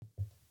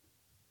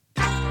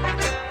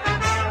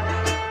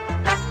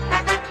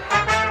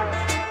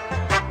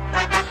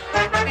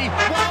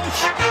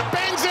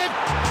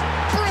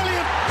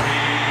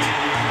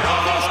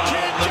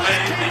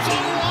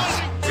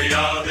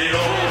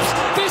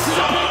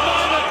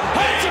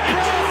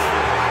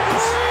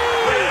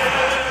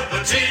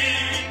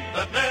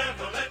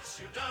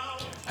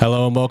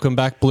Hello and welcome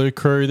back, Blue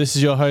Crew. This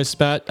is your host,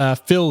 Matt.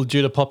 Phil,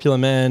 due to popular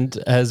demand,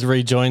 has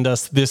rejoined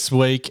us this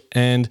week,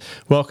 and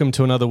welcome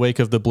to another week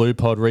of the Blue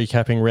Pod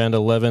recapping round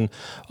 11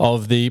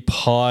 of the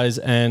Pies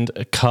and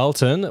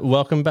Carlton.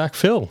 Welcome back,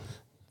 Phil.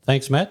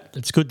 Thanks, Matt.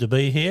 It's good to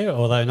be here,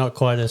 although not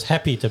quite as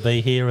happy to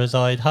be here as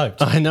I'd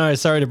hoped. I know.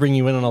 Sorry to bring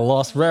you in on a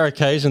loss. Rare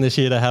occasion this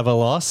year to have a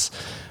loss.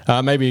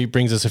 Maybe it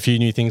brings us a few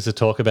new things to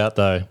talk about,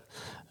 though.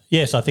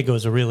 Yes, I think it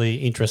was a really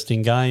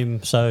interesting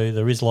game, so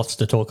there is lots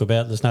to talk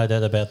about. There's no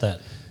doubt about that.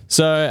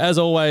 So, as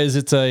always,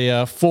 it's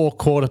a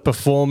four-quarter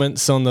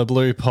performance on the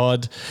Blue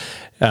Pod.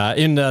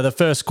 In the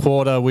first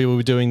quarter, we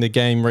were doing the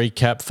game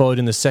recap. Followed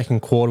in the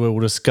second quarter, we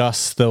will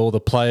discuss all the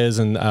players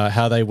and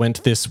how they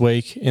went this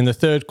week. In the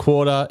third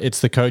quarter,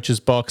 it's the coach's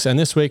box. And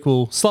this week,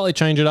 we'll slightly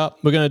change it up.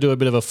 We're going to do a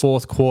bit of a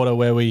fourth quarter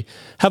where we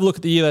have a look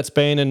at the year that's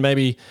been and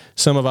maybe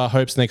some of our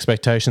hopes and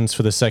expectations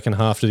for the second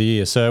half of the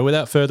year. So,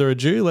 without further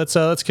ado,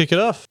 let's kick it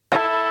off.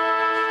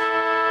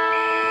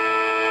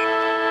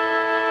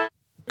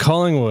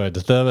 Collingwood,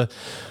 the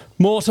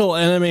mortal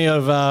enemy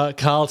of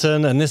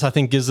Carlton, and this I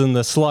think gives them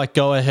the slight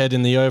go-ahead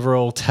in the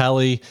overall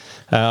tally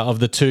of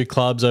the two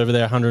clubs over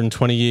their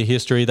 120-year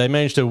history. They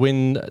managed to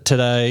win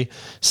today,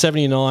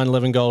 79,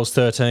 11 goals,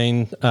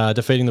 13,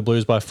 defeating the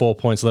Blues by 4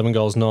 points, 11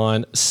 goals,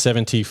 9,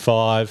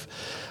 75.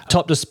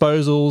 Top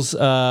disposals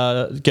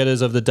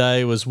getters of the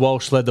day was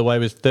Walsh led the way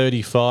with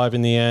 35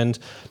 in the end.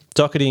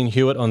 Doherty and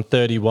Hewitt on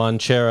 31,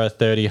 Chera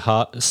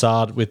 30,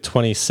 Sard with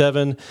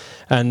 27.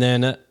 And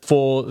then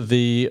for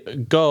the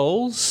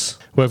goals,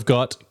 we've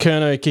got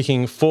Curnow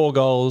kicking 4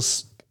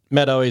 goals.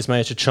 Matt Owies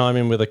managed to chime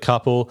in with a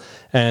couple,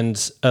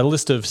 and a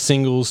list of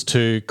singles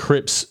to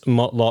Cripps,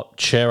 Motlop,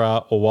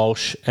 Chera,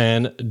 Walsh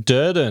and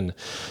Durden.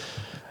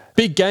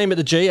 Big game at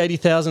the G,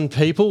 80,000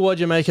 people. What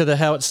do you make of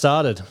how it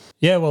started?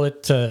 Yeah, well,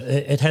 it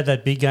had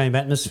that big game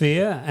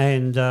atmosphere,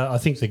 and I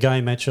think the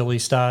game actually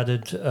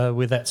started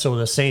with that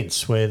sort of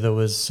sense where there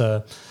was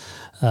a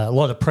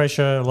lot of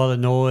pressure, a lot of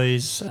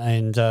noise,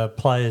 and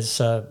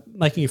players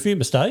making a few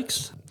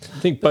mistakes. I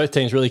think both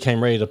teams really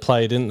came ready to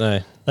play, didn't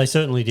they? They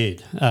certainly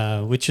did,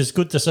 which is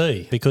good to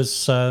see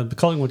because the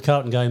Collingwood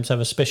Carlton games have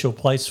a special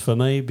place for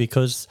me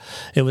because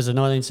it was a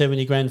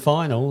 1970 grand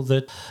final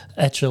that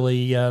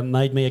actually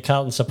made me a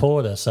Carlton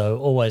supporter. So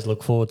always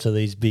look forward to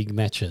these big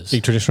matches.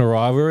 Big traditional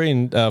rivalry.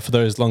 And for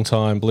those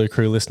long-time Blue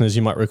Crew listeners,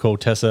 you might recall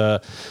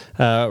Tessa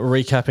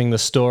recapping the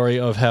story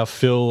of how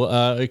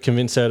Phil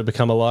convinced her to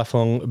become a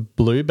lifelong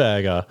Blue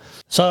bagger.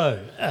 So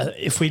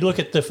if we look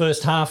at the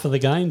first half of the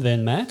game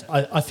then, Matt,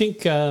 I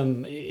think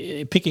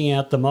picking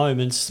out the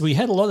moments, we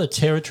had a lot of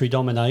territory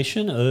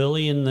domination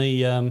early in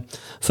the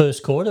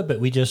first quarter, but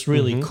we just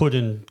really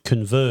couldn't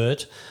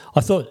convert. I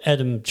thought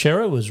Adam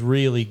Chera was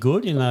really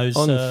good in those.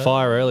 On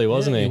fire early,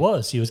 wasn't he? He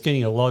was. He was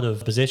getting a lot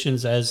of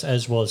possessions,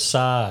 as was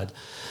Sard.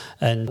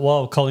 And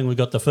while Collingwood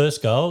got the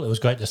first goal, it was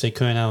great to see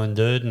Curnow and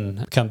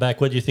Durden come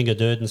back. What do you think of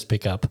Durden's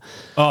pickup?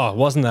 Oh,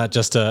 wasn't that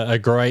just a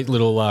great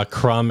little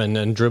crumb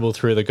and dribble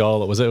through the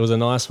goal? It was a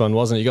nice one,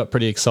 wasn't it? You got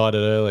pretty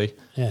excited early.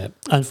 Yeah.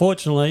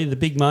 Unfortunately, the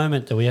big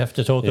moment that we have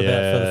to talk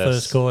about for the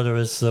first quarter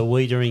is the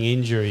Wiedering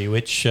injury,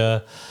 which...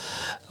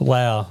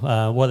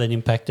 what an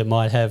impact it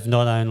might have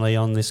not only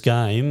on this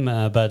game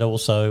but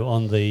also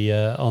on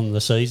the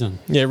season.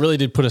 Yeah, it really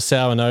did put a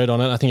sour note on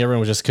it. I think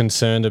everyone was just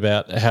concerned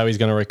about how he's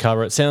going to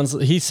recover.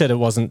 He said it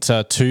wasn't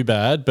too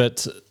bad,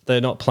 but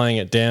they're not playing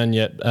it down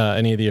yet.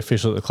 Any of the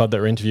officials at the club that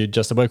were interviewed,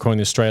 we're calling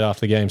this straight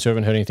after the game, so we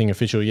haven't heard anything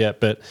official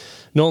yet. But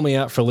normally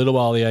out for a little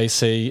while, the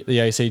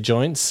AC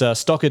joints.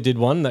 Stocker did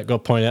one that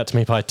got pointed out to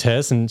me by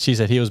Tess, and she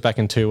said he was back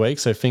in 2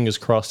 weeks. So fingers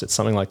crossed, it's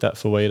something like that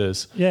for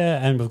Weeders.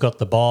 Yeah, and we've got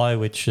the bye,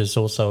 which is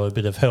also a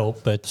bit of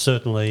help, but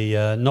certainly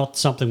not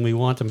something we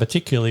want, and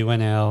particularly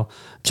when our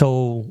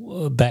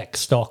tall back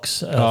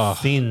stocks are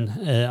thin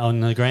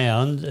on the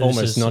ground.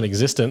 Almost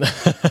non-existent.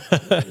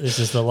 This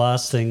is the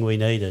last thing we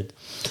needed.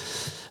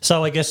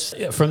 So I guess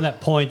from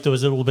that point there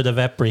was a little bit of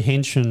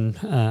apprehension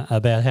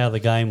about how the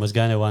game was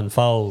going to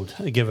unfold,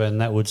 given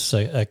that was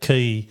a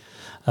key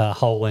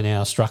hole in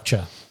our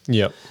structure.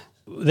 Yep.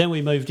 Then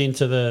we moved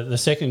into the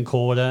second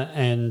quarter,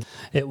 and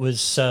it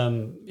was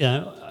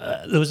there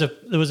was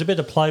a bit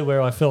of play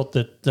where I felt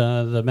that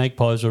the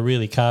Magpies were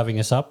really carving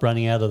us up,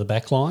 running out of the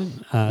back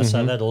line.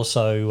 So that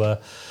also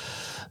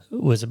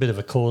was a bit of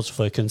a cause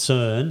for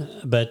concern.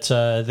 But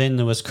then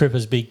there was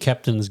Cripper's big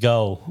captain's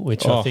goal,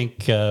 which I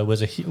think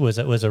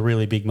was a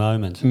really big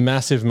moment.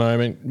 Massive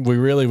moment. We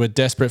really were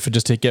desperate for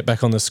just to get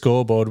back on the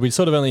scoreboard. We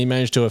sort of only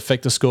managed to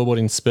affect the scoreboard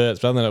in spurts,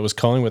 but other than that, it was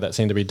Collingwood that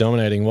seemed to be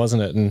dominating,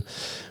 wasn't it? And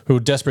we were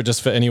desperate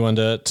just for anyone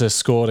to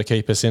score to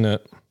keep us in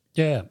it.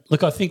 Yeah.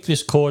 Look, I think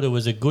this quarter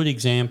was a good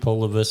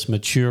example of us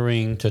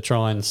maturing to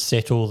try and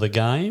settle the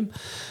game.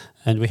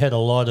 And we had a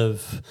lot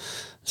of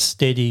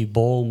steady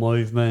ball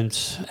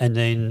movement, and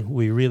then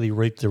we really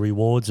reaped the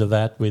rewards of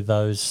that with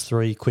those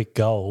 3 quick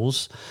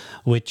goals,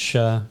 which,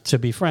 to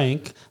be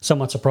frank,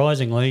 somewhat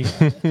surprisingly,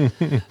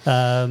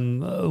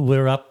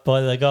 we're up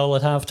by the goal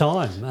at half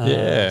time.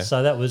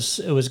 So it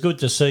was good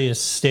to see us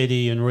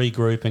steady and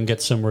regroup and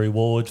get some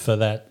reward for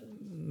that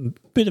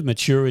bit of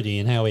maturity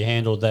in how we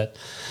handled that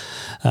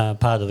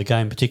part of the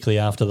game, particularly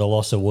after the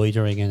loss of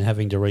Wiedering and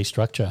having to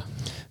restructure.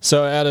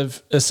 So out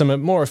of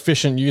some more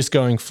efficient use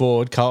going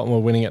forward, Carlton were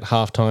winning at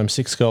halftime,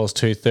 6 goals,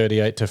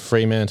 2-38 to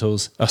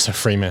Fremantle's.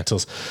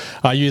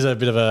 I use a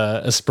bit of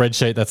a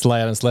spreadsheet that's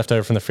laid out and it's left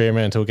over from the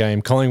Fremantle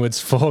game. Collingwood's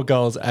 4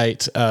 goals,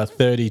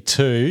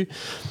 8-32.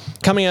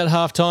 Coming out at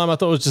halftime, I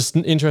thought it was just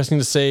interesting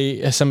to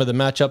see some of the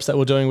matchups that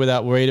we're doing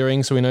without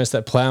Wiedering. So we noticed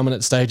that Plowman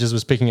at stages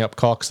was picking up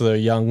Cox, although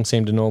Young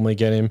seemed to normally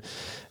get him.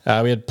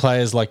 We had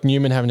players like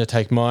Newman having to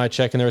take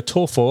Myercheck, and they're a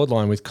tall forward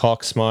line with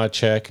Cox,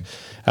 Myercheck,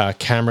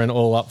 Cameron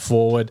all up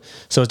forward.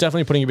 So it's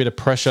definitely putting a bit of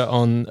pressure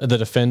on the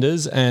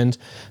defenders. And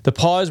the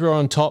Pies were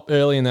on top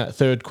early in that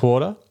third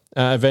quarter,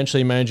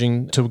 eventually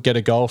managing to get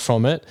a goal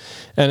from it.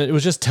 And it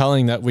was just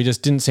telling that we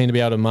just didn't seem to be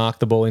able to mark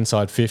the ball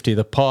inside 50.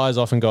 The Pies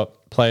often got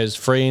players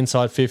free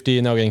inside 50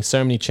 and they were getting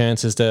so many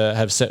chances to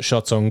have set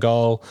shots on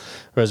goal,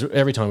 whereas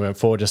every time we went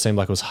forward it just seemed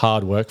like it was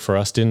hard work for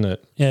us, didn't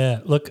it?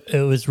 Yeah, look,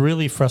 it was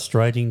really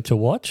frustrating to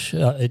watch.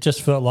 It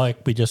just felt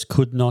like we just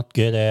could not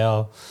get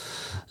our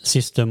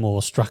system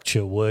or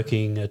structure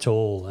working at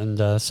all.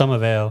 And some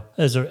of our,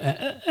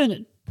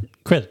 and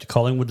credit to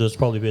Collingwood, there's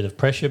probably a bit of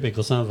pressure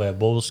because some of our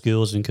ball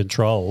skills and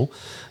control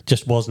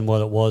just wasn't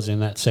what it was in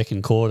that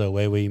second quarter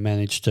where we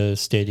managed to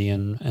steady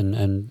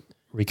and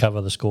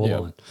recover the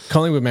scoreline. Yeah.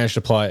 Collingwood managed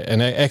to apply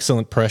an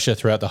excellent pressure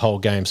throughout the whole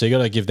game, so you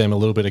got to give them a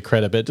little bit of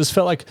credit. But it just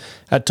felt like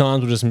at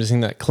times we're just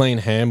missing that clean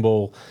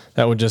handball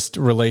that would just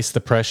release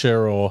the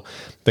pressure, or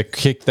the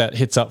kick that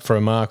hits up for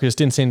a mark. We just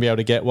didn't seem to be able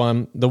to get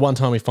one. The one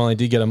time we finally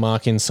did get a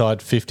mark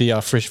inside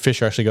 50,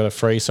 Fisher actually got a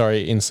free,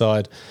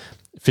 inside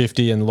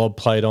 50, and Lobb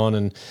played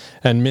on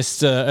and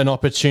missed an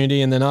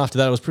opportunity. And then after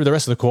that, it was the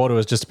rest of the quarter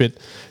was just a bit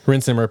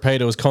rinse and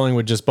repeat. It was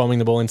Collingwood just bombing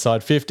the ball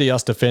inside 50,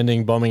 us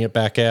defending, bombing it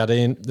back out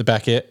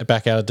back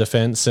out of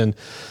defence. And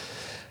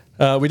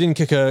we didn't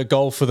kick a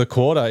goal for the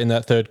quarter in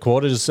that third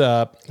quarter. Just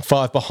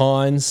 5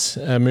 behinds,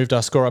 moved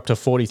our score up to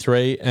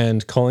 43,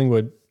 and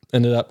Collingwood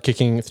ended up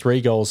kicking 3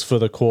 goals for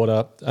the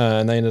quarter,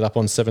 and they ended up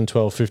on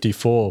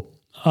 7-12-54.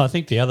 I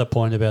think the other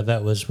point about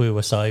that was we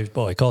were saved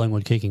by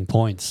Collingwood kicking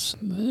points.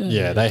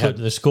 Yeah, they had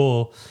the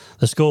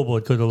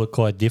scoreboard could have looked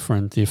quite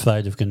different if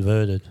they'd have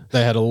converted.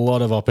 They had a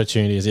lot of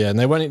opportunities, yeah, and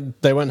they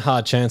weren't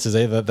hard chances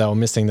either that they were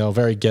missing. They were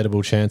very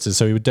gettable chances,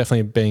 so we were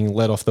definitely being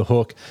let off the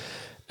hook.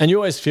 And you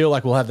always feel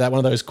like we'll have that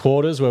one of those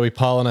quarters where we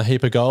pile on a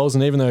heap of goals,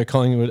 and even though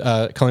Collingwood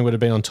had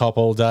been on top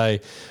all day,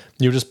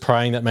 you were just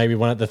praying that maybe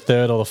one at the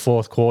third or the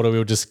fourth quarter we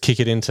would just kick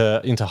it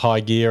into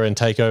high gear and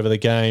take over the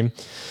game.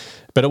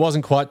 But it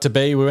wasn't quite to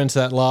be. We went to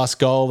that last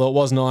goal. Though it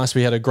was nice.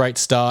 We had a great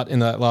start in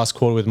that last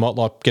quarter with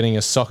Motlop getting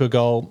a soccer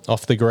goal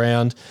off the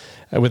ground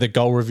with a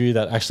goal review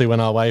that actually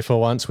went our way for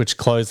once, which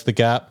closed the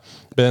gap.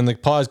 But then the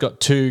Pies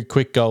got 2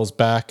 quick goals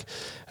back.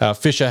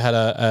 Fisher had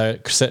a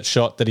set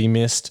shot that he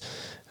missed,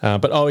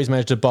 but always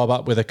managed to bob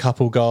up with a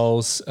couple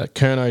goals.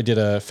 Curnow did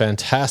a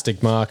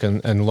fantastic mark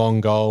and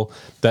long goal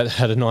that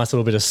had a nice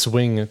little bit of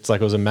swing. It's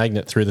like it was a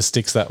magnet through the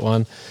sticks, that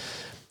one.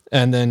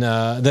 And then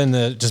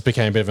there just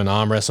became a bit of an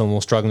arm wrestle and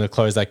we're struggling to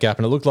close that gap.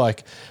 And it looked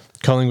like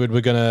Collingwood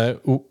were going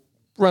to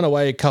run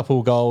away a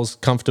couple goals,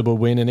 comfortable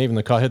win, and even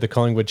I heard the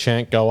Collingwood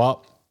chant go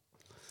up.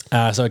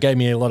 So it gave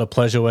me a lot of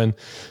pleasure when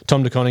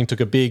Tom De Koning took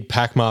a big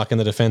pack mark in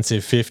the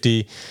defensive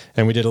 50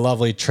 and we did a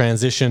lovely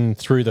transition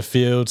through the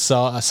field.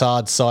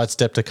 Sard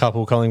sidestepped a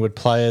couple Collingwood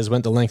players,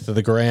 went the length of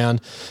the ground.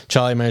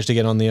 Charlie managed to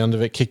get on the end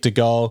of it, kicked a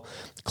goal,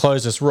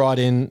 closed us right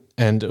in,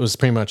 and it was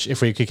pretty much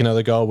if we kick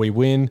another goal, we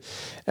win.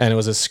 And it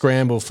was a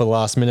scramble for the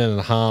last minute and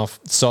a half.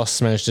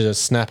 Sauce managed to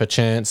just snap a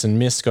chance and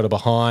missed, got a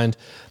behind,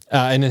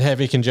 and in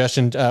heavy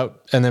congestion.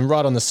 And then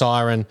right on the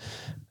siren,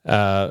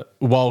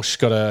 Walsh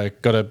got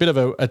a bit of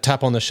a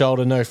tap on the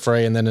shoulder, no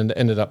free, and then it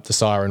ended up the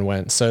siren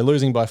went. So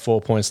losing by 4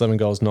 points, 11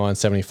 goals,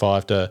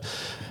 9-75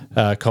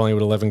 to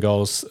Collingwood, 11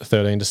 goals,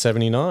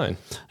 13-79.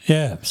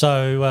 Yeah,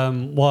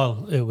 so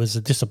while it was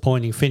a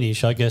disappointing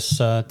finish, I guess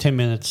 10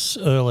 minutes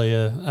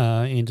earlier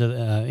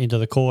into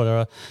the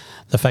quarter,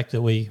 the fact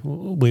that we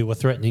were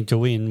threatening to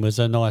win was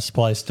a nice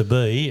place to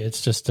be.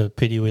 It's just a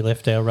pity we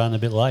left our run a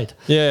bit late.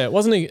 Yeah, it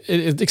wasn't,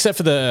 except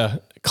for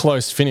the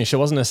close finish, it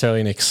wasn't necessarily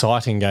an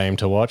exciting game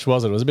to watch,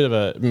 was it? It was a bit of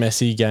a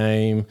messy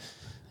game.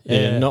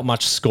 Yeah, not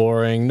much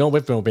scoring.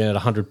 We've been at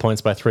 100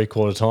 points by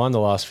 3/4 time the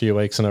last few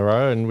weeks in a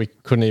row, and we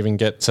couldn't even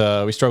get.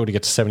 We struggled to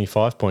get to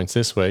 75 points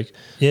this week.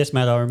 Yes,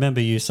 Matt. I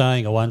remember you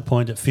saying at one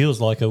point it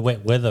feels like a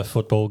wet weather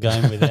football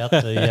game without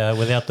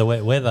the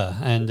wet weather,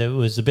 and it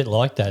was a bit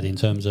like that in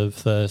terms of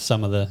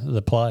some of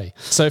the play.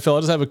 So, Phil,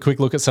 I'll just have a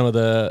quick look at some of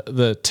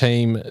the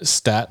team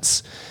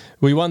stats.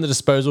 We won the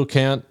disposal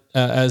count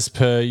as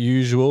per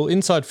usual.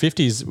 Inside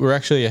 50s, we're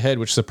actually ahead,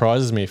 which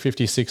surprises me,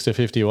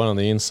 56-51 on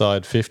the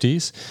inside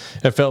 50s.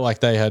 It felt like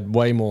they had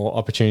way more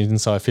opportunities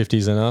inside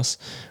 50s than us.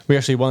 We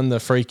actually won the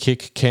free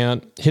kick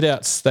count.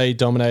 Hitouts, they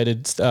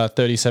dominated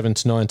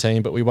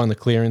 37-19, but we won the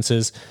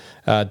clearances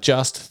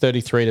just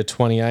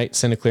 33-28.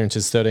 Centre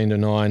clearances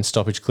 13-9.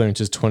 Stoppage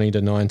clearances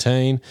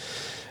 20-19.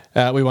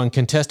 We won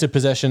contested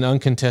possession,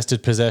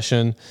 uncontested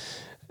possession.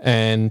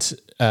 And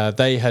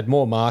they had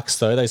more marks,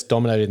 though. They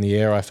dominated in the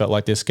air, I felt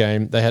like, this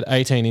game. They had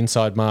 18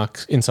 inside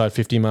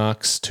 50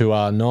 marks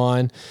to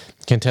 9,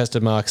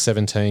 contested marks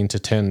 17 to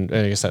 10.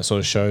 I guess that sort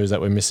of shows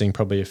that we're missing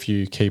probably a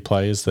few key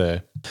players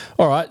there.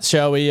 All right,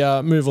 shall we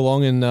move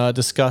along and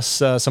discuss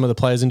some of the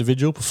players'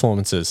 individual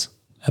performances?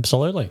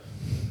 Absolutely.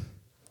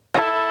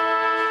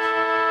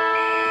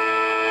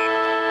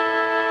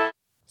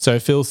 So,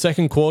 Phil,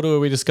 second quarter where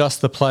we discuss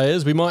the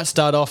players. We might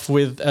start off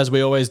with, as we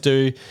always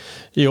do,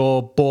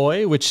 your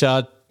boy, which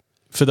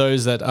for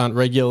those that aren't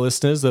regular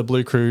listeners, the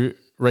Blue Crew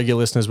regular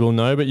listeners will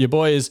know, but your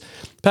boy is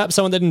perhaps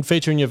someone that didn't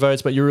feature in your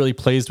votes, but you're really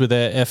pleased with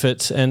their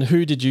effort. And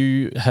who did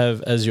you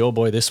have as your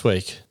boy this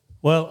week?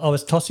 Well, I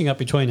was tossing up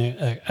between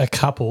a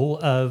couple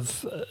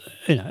of,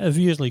 of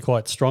usually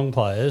quite strong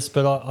players,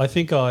 but I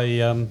think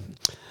in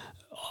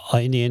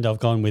the end I've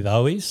gone with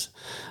Owies.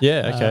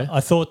 Yeah, okay. I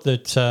thought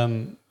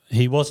that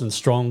he wasn't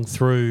strong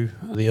through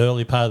the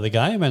early part of the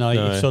game, and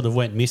he sort of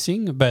went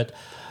missing. But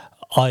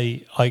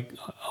I've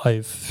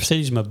said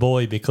he's my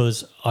boy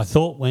because I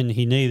thought when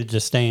he needed to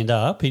stand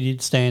up, he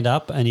did stand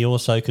up, and he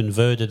also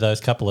converted those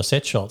couple of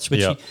set shots,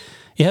 which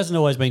he hasn't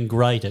always been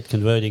great at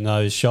converting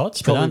those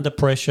shots. But under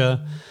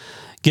pressure,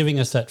 giving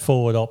us that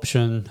forward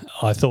option,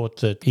 I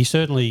thought that he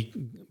certainly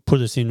put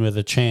us in with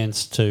a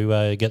chance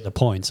to get the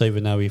points,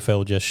 even though he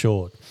fell just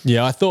short.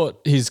 Yeah, I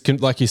thought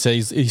like you said,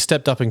 he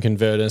stepped up and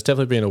converted. It's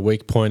definitely been a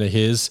weak point of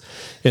his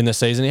in the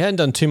season. He hadn't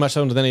done too much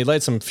other than he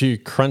laid some few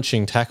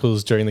crunching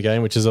tackles during the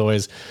game, which is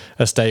always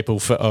a staple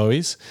for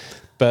Owies.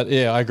 But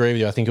yeah, I agree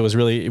with you. I think it was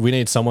we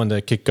need someone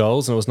to kick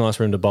goals, and it was nice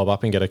for him to bob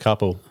up and get a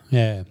couple.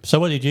 Yeah. So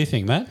what did you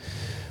think, Matt?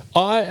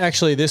 I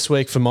actually, this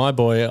week for my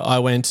boy, I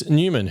went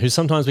Newman, who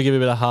sometimes we give a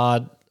bit of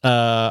hard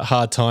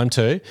time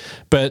to,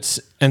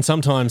 and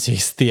sometimes his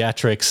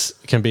theatrics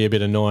can be a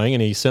bit annoying,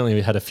 and he certainly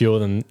had a few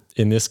of them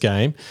in this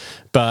game.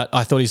 But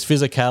I thought his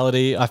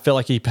physicality, I felt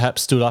like he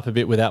perhaps stood up a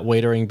bit without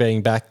Wiedering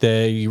being back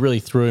there. He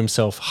really threw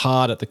himself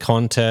hard at the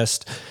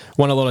contest,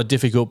 won a lot of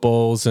difficult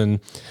balls,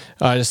 and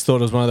I just thought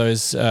it was one of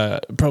those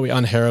probably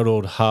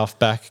unheralded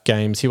halfback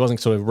games. He wasn't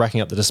sort of racking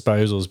up the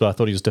disposals, but I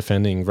thought he was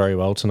defending very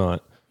well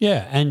tonight.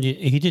 Yeah, and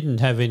he didn't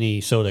have any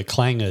sort of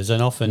clangers,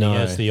 and often he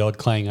has the odd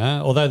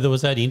clanger. Although there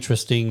was that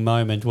interesting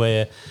moment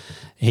where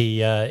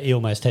he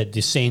almost had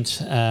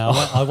dissent.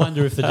 I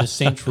wonder if the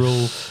dissent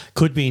rule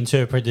could be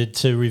interpreted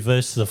to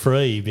reverse the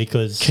free,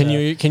 because can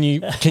you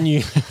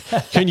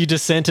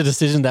dissent a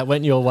decision that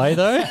went your way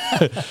though?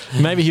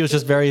 Maybe he was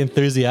just very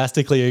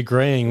enthusiastically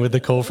agreeing with the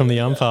call from the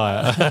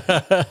umpire.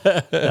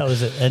 That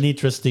was an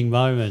interesting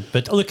moment.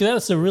 But look, that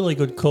was a really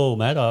good call,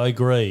 Matt. I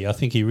agree. I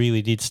think he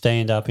really did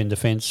stand up in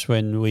defence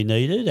when we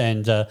needed,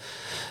 and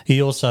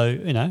he also,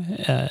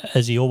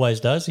 as he always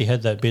does, he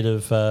had that bit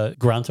of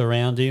grunt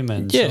around him,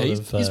 and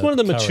he's one of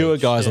the mature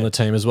guys on the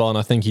team as well, and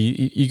I think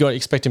you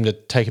expect him to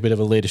take a bit of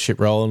a leadership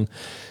role, and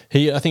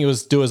I think it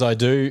was do as I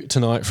do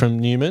tonight from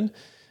Newman.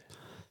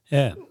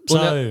 Yeah.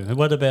 So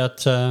what about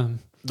the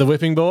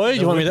whipping boy?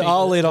 You want me to?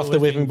 I'll lead off the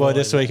whipping boy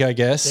this week, I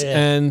guess. Yeah.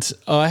 And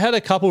I had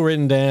a couple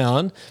written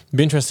down. It'd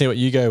be interesting what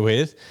you go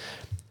with.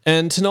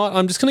 And tonight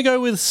I'm just going to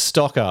go with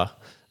Stocker.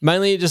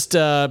 Mainly just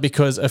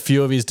because a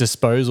few of his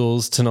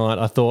disposals tonight,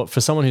 I thought, for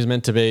someone who's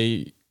meant to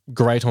be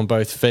great on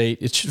both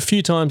feet, a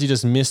few times he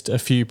just missed a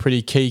few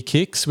pretty key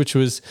kicks, which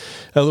was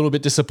a little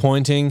bit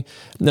disappointing.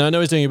 Now, I know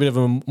he's doing a bit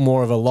of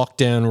more of a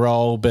lockdown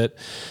role, but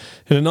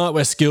in a night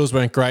where skills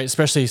weren't great,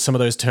 especially some of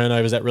those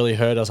turnovers that really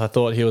hurt us, I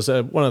thought he was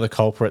one of the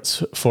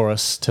culprits for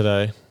us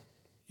today.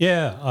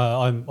 Yeah,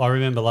 I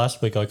remember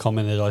last week I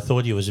commented I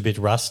thought he was a bit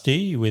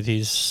rusty with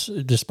his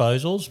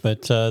disposals,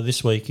 but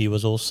this week he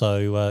was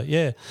also,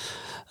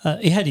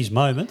 he had his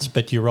moments,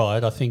 but you're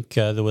right. I think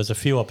there was a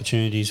few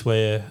opportunities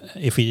where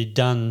if he had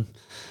done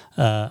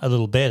a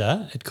little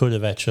better, it could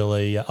have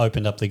actually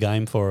opened up the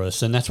game for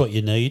us, and that's what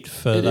you need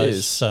for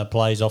those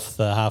plays off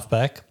the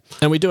halfback.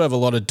 And we do have a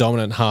lot of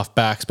dominant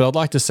halfbacks, but I'd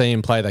like to see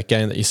him play that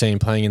game that you see him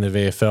playing in the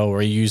VFL,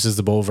 where he uses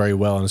the ball very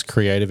well and is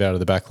creative out of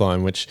the back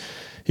line, which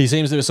he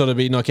seems to sort of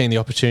be not getting the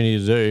opportunity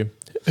to do.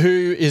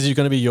 Who is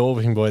going to be your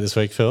whipping boy this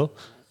week, Phil?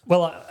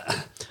 Well,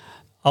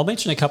 I'll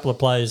mention a couple of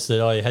players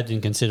that I had in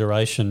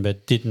consideration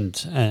but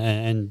didn't,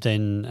 and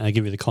then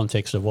give you the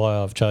context of why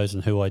I've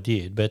chosen who I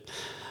did. But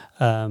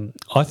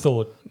I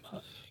thought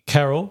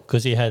Carroll,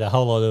 because he had a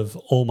whole lot of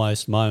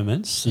almost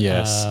moments.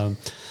 Yes.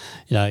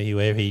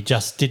 Where he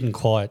just didn't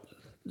quite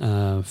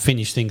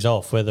finish things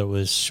off, whether it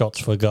was shots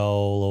for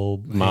goal or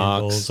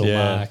handballs or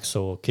marks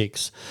or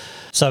kicks.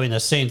 So in a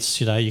sense,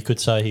 you could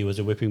say he was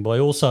a whipping boy.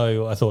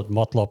 Also, I thought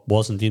Motlop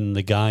wasn't in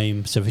the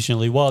game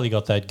sufficiently while he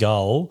got that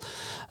goal.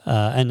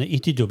 And he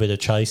did do a bit of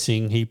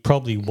chasing. He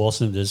probably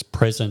wasn't as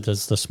present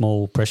as the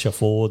small pressure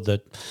forward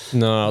that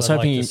I was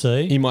hoping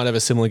he might have a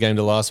similar game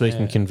to last week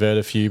and convert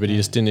a few, but he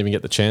just didn't even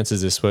get the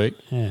chances this week.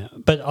 Yeah,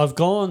 but I've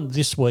gone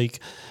this week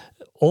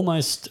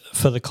almost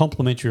for the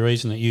complimentary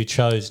reason that you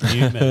chose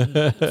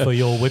Newman for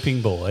your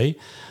whipping boy.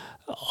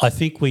 I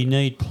think we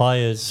need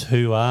players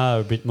who are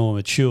a bit more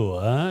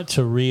mature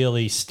to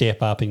really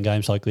step up in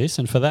games like this.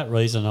 And for that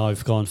reason,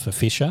 I've gone for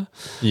Fisher.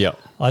 Yeah.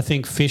 I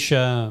think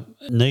Fisher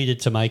needed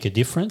to make a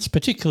difference,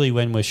 particularly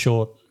when we're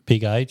short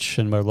Big H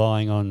and we're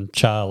relying on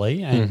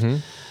Charlie.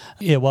 And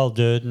while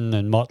Durden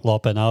and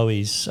Motlop and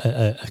Owies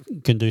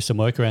can do some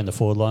work around the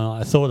forward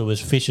line, I thought it was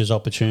Fisher's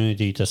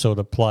opportunity to sort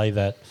of play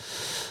that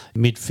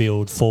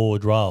midfield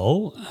forward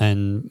role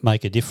and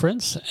make a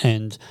difference.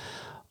 And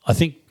I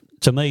think,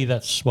 to me,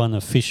 that's one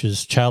of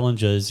Fisher's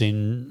challenges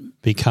in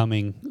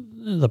becoming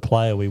the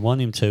player we want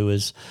him to,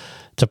 is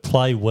to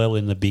play well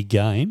in the big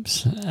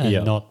games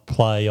and not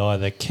play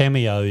either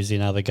cameos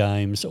in other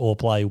games or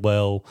play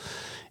well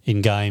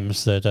in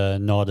games that are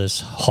not as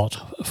hot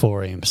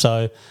for him.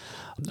 So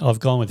I've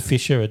gone with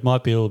Fisher. It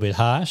might be a little bit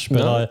harsh,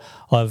 but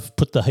I've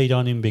put the heat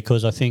on him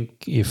because I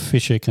think if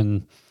Fisher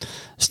can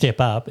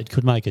step up, it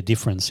could make a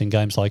difference in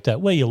games like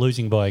that where you're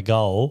losing by a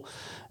goal.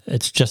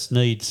 It just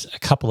needs a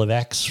couple of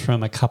acts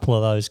from a couple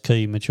of those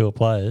key mature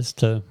players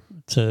to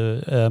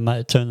turn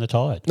the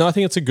tide. No, I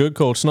think it's a good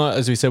call. Tonight,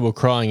 as we said, we're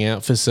crying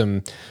out for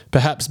some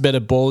perhaps better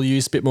ball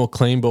use, a bit more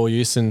clean ball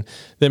use, and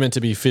they're meant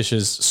to be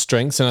Fisher's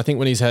strengths. And I think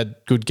when he's had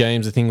good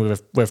games, the thing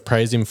we've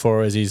praised him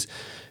for is his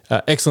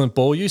excellent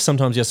ball use.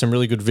 Sometimes he has some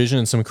really good vision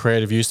and some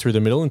creative use through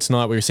the middle. And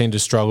tonight we seem to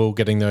struggle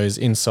getting those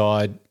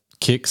inside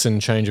kicks and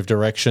change of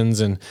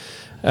directions, and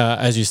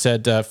as you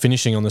said,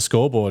 finishing on the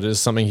scoreboard is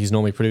something he's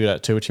normally pretty good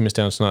at too, which he missed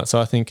out on tonight. So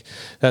I think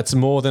that's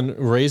more than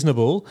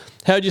reasonable.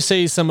 How did you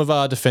see some of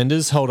our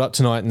defenders hold up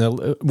tonight? And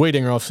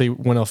Wiedinger obviously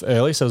went off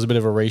early, so it was a bit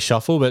of a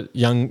reshuffle, but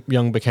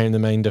Young became the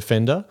main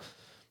defender.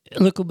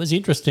 Look, it was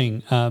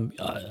interesting.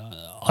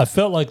 I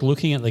felt like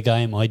looking at the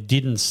game, I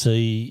didn't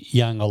see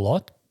Young a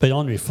lot, but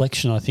on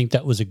reflection, I think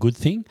that was a good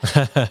thing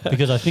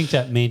because I think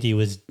that meant he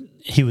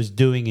was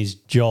doing his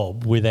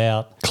job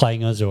without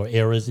clangers or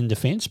errors in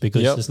defence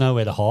because there's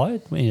nowhere to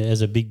hide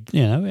as a big,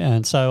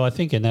 and so I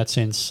think in that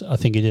sense, I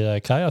think he did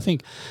okay. I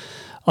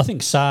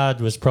think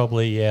Sard was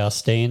probably our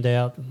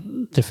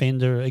standout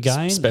defender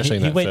again. Especially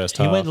in that first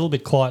half. He went a little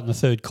bit quiet in the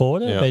third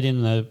quarter, but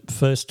in the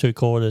first two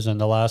quarters and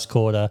the last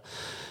quarter,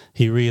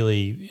 he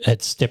really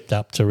had stepped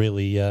up to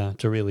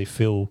really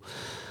fill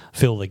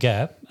the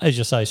gap. As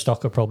you say,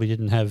 Stocker probably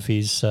didn't have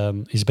his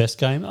best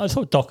game. I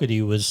thought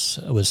Doherty was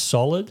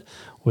solid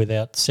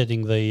without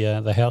setting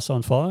the house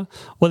on fire.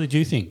 What did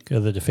you think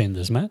of the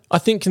defenders, Matt? I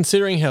think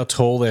considering how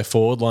tall their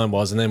forward line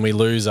was and then we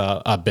lose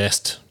our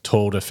best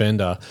tall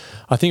defender,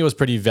 I think it was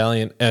pretty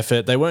valiant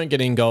effort. They weren't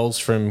getting goals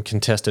from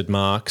contested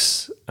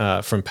marks,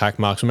 from pack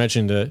marks. We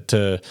mentioned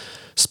to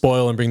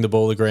spoil and bring the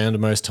ball to the ground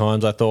most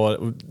times. I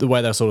thought the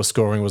way they were sort of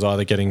scoring was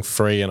either getting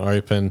free and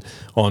open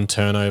on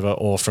turnover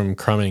or from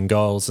crumbing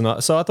goals.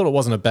 And so I thought it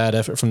wasn't a bad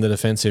effort from the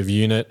defensive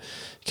unit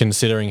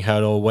considering how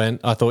it all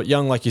went. I thought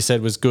Young, like you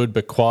said, was good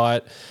but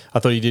quiet. I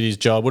thought he did his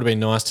job. Would have been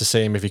nice to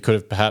see him if he could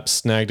have perhaps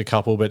snagged a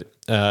couple, but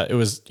it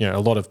was a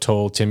lot of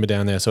tall timber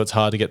down there, so it's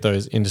hard to get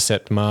those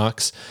intercept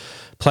marks.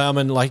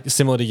 Plowman, like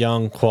similar to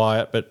Young,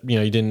 quiet, but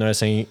he didn't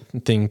notice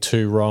anything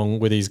too wrong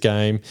with his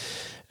game.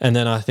 And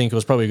then I think it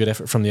was probably a good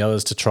effort from the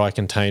others to try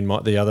contain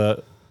the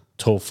other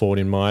tall forward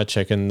in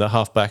Myercheck, and the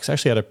halfbacks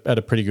actually had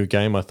a pretty good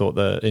game. I thought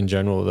in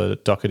general, the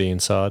Doherty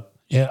inside.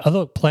 Yeah, I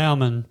thought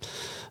Plowman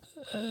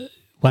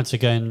once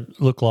again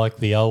looked like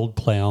the old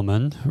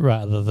Plowman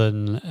rather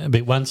than.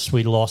 But once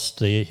we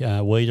lost the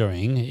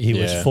Wiedering, he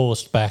was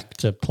forced back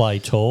to play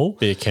tall,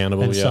 be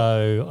accountable. And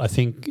so I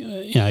think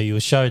he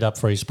was showed up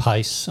for his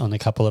pace on a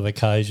couple of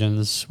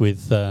occasions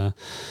with.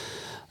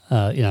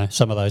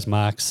 Some of those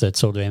marks that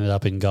sort of ended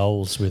up in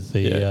goals with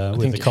the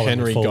with the Collingwood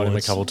Henry forwards. got him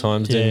a couple of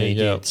times, didn't he? He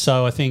did.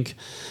 So I think,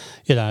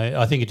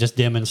 I think it just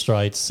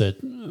demonstrates that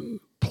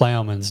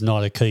Plowman's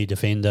not a key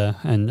defender,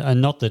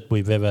 and not that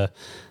we've ever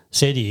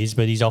said he is,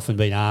 but he's often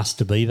been asked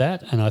to be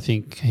that, and I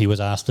think he was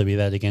asked to be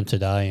that again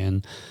today,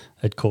 and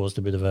it caused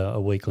a bit of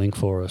a weak link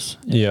for us.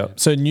 Yeah.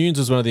 So Nunes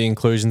was one of the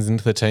inclusions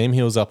into the team.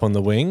 He was up on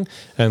the wing,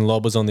 and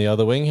Lobb was on the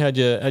other wing. How'd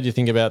you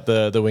think about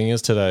the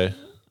wingers today?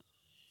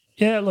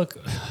 Yeah, look.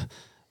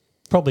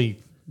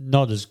 Probably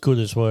not as good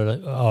as what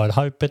I'd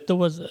hope, but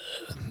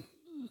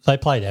they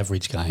played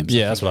average games.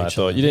 Yeah, that's what I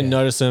thought. You didn't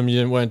notice them.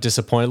 You weren't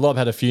disappointed. Lobb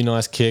had a few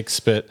nice kicks,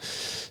 but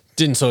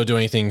didn't sort of do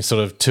anything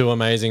sort of too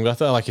amazing. But I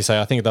thought, like you say,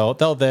 I think they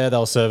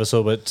were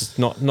serviceable, but just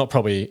not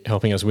probably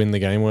helping us win the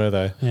game, were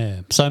they?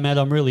 Yeah. So, Matt,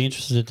 I'm really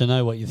interested to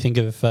know what you think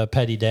of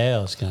Paddy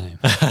Dow's game.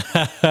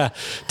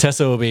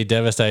 Tessa will be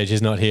devastated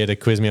she's not here to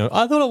quiz me on.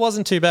 I thought it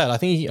wasn't too bad.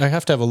 I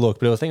have to have a look,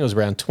 but I think it was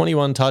around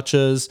 21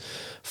 touches,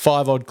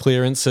 5 odd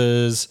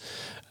clearances.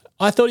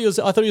 I thought he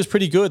was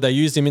pretty good. They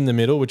used him in the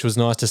middle, which was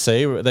nice to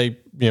see. They,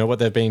 what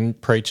they've been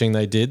preaching,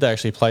 they did. They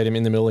actually played him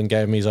in the middle and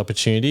gave him his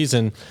opportunities,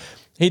 and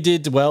he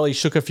did well. He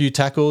shook a few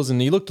tackles,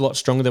 and he looked a lot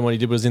stronger than what he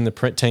did was in the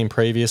team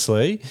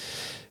previously.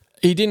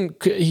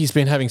 He's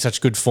been having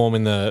such good form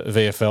in the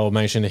VFL,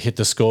 managing to hit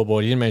the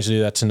scoreboard. He didn't manage to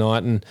do that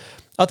tonight, and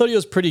I thought he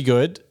was pretty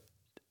good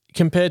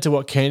compared to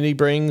what Kennedy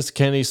brings.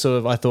 Kennedy sort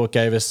of, I thought,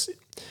 gave us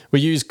we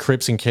use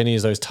Cripps and Kenny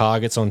as those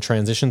targets on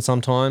transition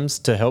sometimes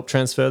to help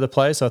transfer the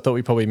play. So I thought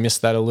we probably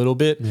missed that a little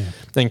bit. Yeah.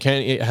 And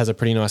Kenny has a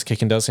pretty nice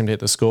kick and does seem to hit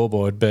the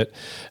scoreboard. But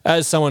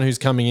as someone who's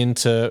coming in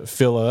to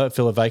fill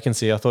a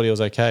vacancy, I thought he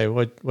was okay.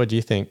 What do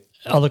you think?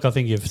 Oh, look, I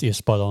think you're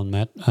spot on,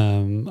 Matt.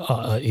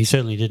 He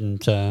certainly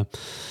didn't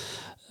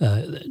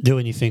do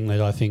anything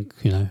that I think,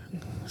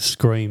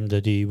 screamed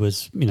that he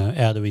was,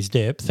 out of his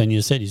depth. And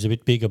you said he's a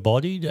bit bigger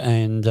bodied,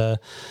 and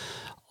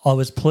I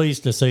was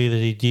pleased to see that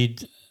he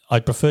did.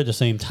 I'd prefer to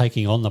see him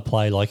taking on the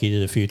play like he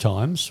did a few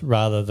times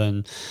rather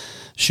than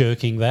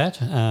shirking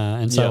that.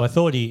 And so I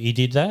thought he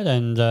did that.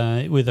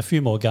 And with a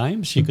few more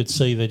games, you could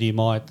see that he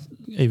might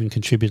even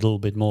contribute a little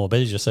bit more. But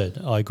as you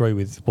said, I agree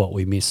with what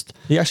we missed.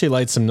 He actually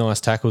laid some nice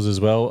tackles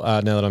as well.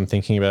 Now that I'm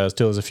thinking about it,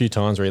 still there's a few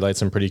times where he laid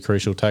some pretty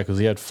crucial tackles.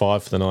 He had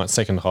 5 for the night,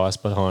 second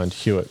highest behind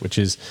Hewitt, which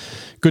is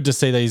good to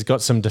see that he's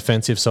got some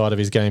defensive side of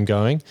his game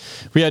going.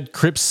 We had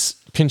Cripps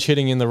pinch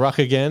hitting in the ruck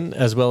again,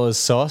 as well as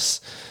Sauce.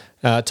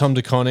 Tom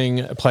De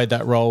Koning played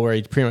that role where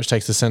he pretty much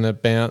takes the centre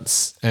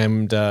bounce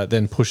and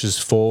then pushes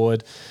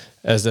forward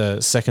as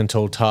a second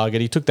tall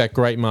target. He took that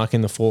great mark in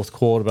the fourth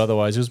quarter, but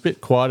otherwise he was a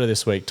bit quieter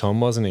this week, Tom,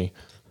 wasn't he?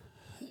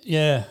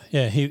 Yeah,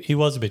 he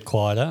was a bit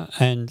quieter.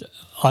 And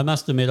I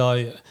must admit,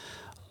 I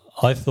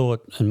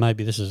thought, and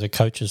maybe this is a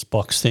coach's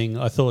box thing,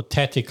 I thought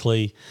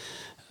tactically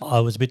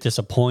I was a bit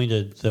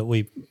disappointed that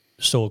we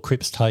saw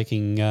Cripps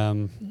taking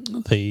the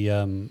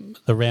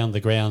round the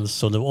grounds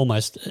sort of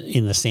almost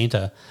in the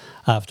centre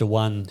after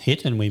one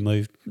hit, and we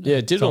moved. Yeah,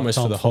 it did almost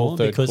for the whole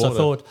third because quarter. I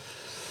thought,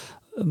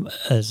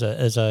 as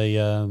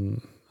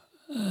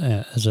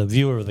a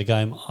viewer of the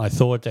game, I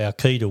thought our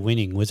key to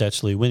winning was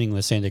actually winning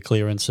the centre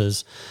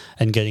clearances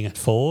and getting it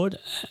forward.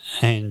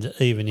 And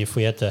even if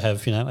we had to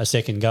have a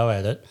second go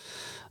at it,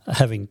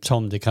 having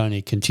Tom De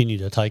Koning continue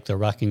to take the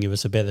ruck and give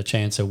us a better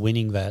chance of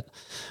winning that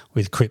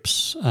with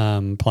Cripps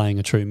playing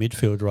a true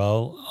midfield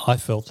role, I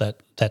felt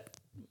that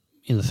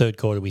in the third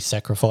quarter we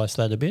sacrificed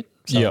that a bit.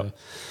 So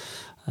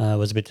I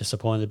was a bit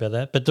disappointed about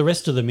that. But the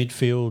rest of the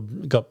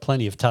midfield got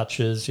plenty of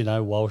touches.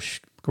 Walsh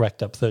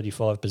racked up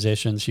 35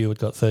 possessions, Hewitt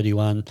got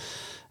 31,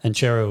 and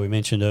Chero, we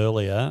mentioned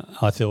earlier,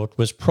 I thought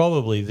was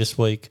probably this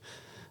week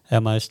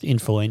our most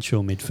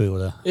influential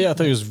midfielder. Yeah, I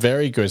thought he was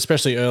very good,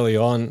 especially early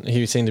on.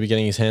 He seemed to be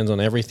getting his hands on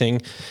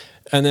everything.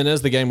 And then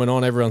as the game went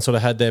on, everyone sort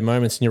of had their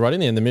moments. And you're right, in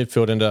the end, the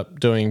midfield ended up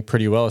doing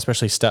pretty well,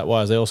 especially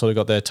stat-wise. They all sort of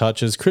got their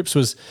touches. Cripps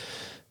was,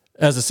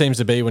 as it seems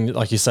to be, when,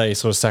 like you say, he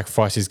sort of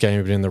sacrificed his game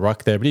a bit in the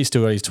ruck there, but he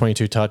still got his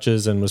 22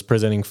 touches and was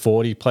presenting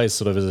 40. He plays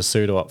sort of as a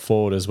pseudo up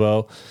forward as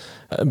well.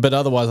 But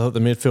otherwise, I thought the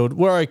midfield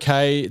were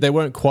okay. They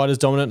weren't quite as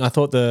dominant. And I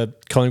thought the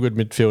Collingwood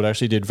midfield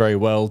actually did very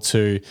well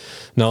to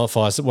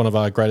nullify one of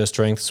our greatest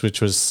strengths,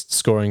 which was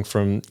scoring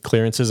from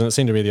clearances. And it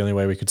seemed to be the only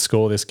way we could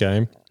score this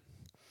game.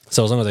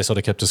 So as long as they sort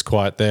of kept us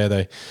quiet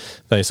there,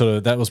 they sort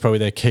of, that was probably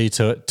their key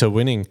to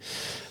winning.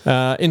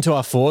 Into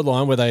our forward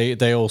line, where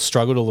they all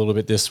struggled a little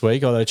bit this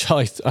week. Although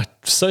Charlie, I'm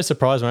so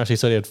surprised when I actually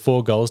saw he had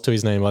 4 goals to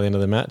his name by the end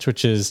of the match,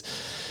 which is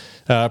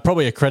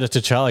probably a credit to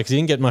Charlie because he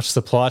didn't get much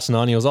supply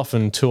tonight. He was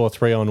often 2 or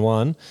 3 on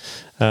 1.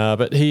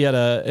 But he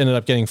ended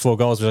up getting 4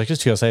 goals, which I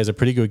just got to say is a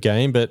pretty good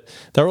game. But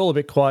they were all a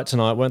bit quiet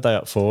tonight, weren't they,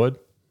 up forward?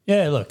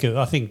 Yeah, look,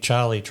 I think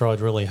Charlie tried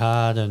really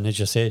hard, and as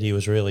you said, he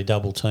was really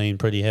double-teamed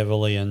pretty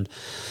heavily, and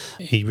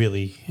he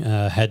really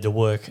had to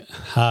work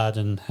hard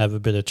and have a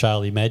bit of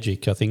Charlie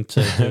magic, I think,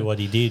 to do what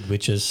he did,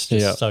 which is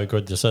just so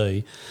good to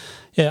see.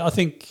 Yeah, I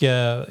think,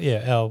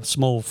 our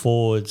small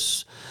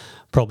forwards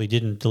probably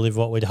didn't deliver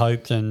what we'd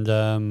hoped, and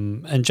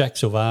Jack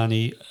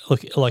Silvani,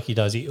 look, like he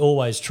does, he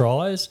always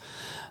tries,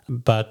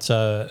 but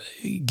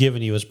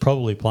given he was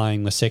probably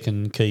playing the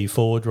second key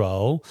forward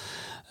role,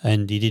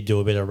 and he did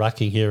do a bit of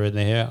rucking here and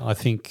there, I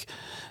think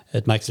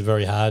it makes it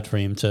very hard for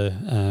him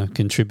to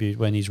contribute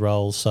when his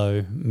role's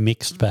so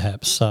mixed,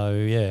 perhaps. So,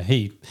 yeah,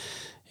 he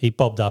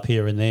bobbed up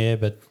here and there,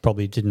 but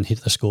probably didn't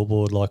hit the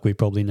scoreboard like we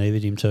probably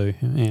needed him to.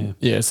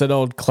 Yeah, it's that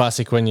old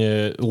classic when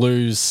you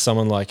lose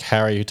someone like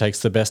Harry who takes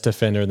the best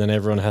defender and then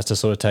everyone has to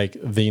sort of take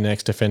the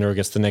next defender who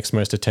gets the next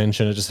most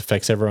attention. It just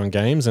affects everyone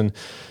games. And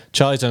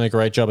Charlie's done a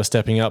great job of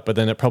stepping up, but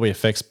then it probably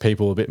affects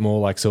people a bit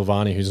more like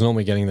Silvani, who's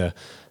normally getting the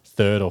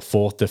third or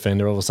fourth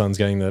defender. All of a sudden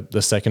getting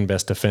the second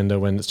best defender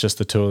when it's just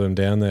the two of them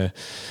down there.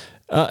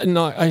 I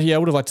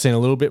would have liked to see a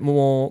little bit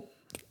more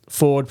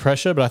forward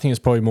pressure, but I think it's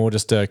probably more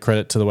just a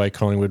credit to the way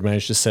Collingwood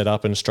managed to set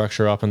up and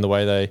structure up and the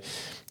way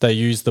they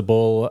use the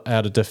ball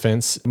out of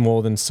defence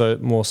more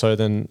so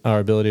than our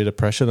ability to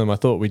pressure them. I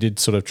thought we did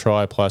sort of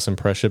try apply some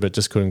pressure, but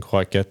just couldn't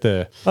quite get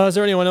there. Is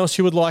there anyone else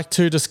you would like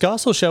to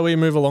discuss, or shall we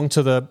move along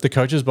to the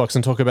coach's box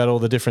and talk about all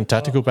the different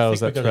tactical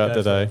battles that throughout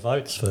the day?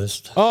 Votes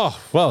first. Oh,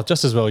 well,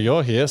 just as well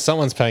you're here.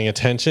 Someone's paying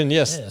attention.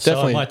 Yes, yeah,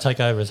 definitely. So I might take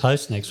over as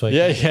host next week.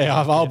 Yeah,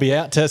 I'll be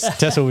out.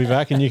 Tess will be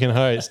back and you can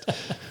host.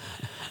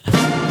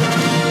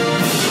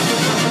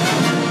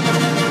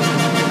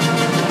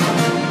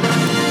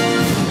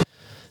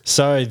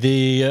 So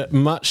the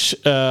much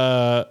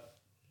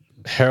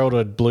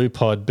heralded Blue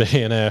Pod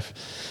B&F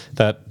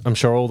that I'm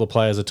sure all the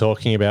players are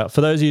talking about.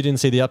 For those of you who didn't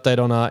see the update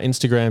on our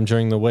Instagram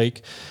during the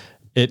week,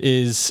 it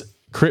is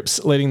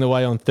Cripps leading the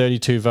way on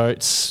 32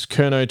 votes,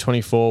 Curnow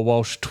 24,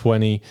 Walsh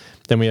 20.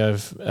 Then we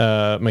have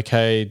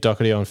McKay,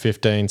 Doherty on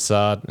 15,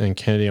 Sard and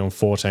Kennedy on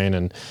 14,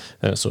 and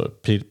it sort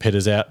of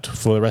peters out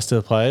for the rest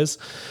of the players.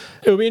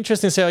 It will be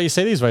interesting to see how you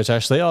see these votes,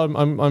 Ashley.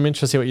 I'm interested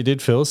to see what you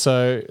did, Phil.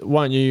 So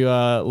why don't you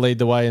lead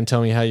the way and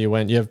tell me how you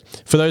went?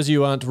 For those of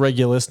you who aren't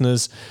regular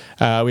listeners,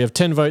 we have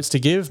 10 votes to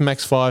give,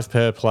 max 5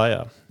 per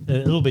player. A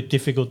little bit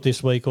difficult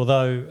this week,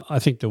 although I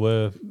think there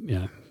were,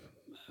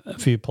 a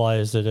few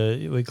players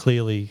that we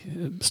clearly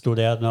stood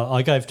out. And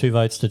I gave 2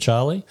 votes to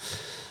Charlie.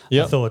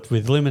 Yep. I thought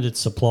with limited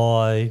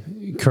supply,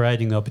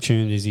 creating the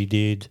opportunities he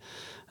did,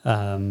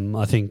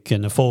 I think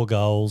in the 4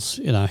 goals,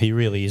 he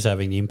really is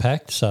having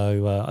impact.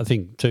 So I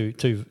think two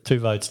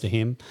votes to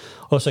him.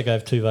 Also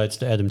gave 2 votes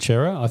to Adam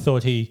Chera. I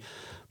thought he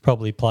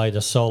probably played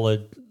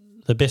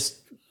the best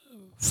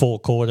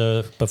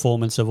 4-quarter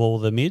performance of all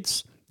the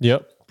mids.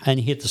 Yep. And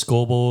he hit the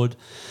scoreboard.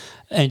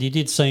 And he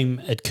did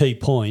seem at key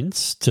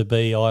points to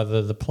be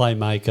either the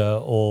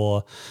playmaker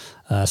or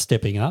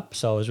stepping up.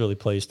 So I was really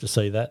pleased to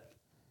see that.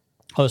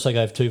 I also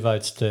gave 2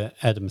 votes to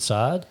Adam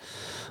Sard.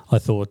 I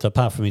thought,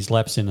 apart from his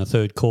lapse in the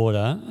 3rd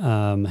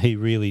quarter, he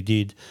really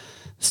did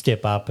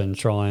step up and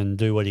try and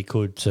do what he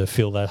could to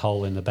fill that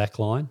hole in the back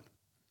line.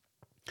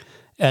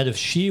 Out of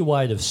sheer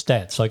weight of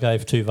stats, I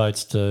gave 2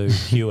 votes to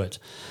Hewitt.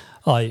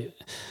 He's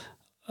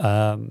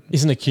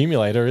an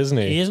accumulator, isn't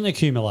he? He is an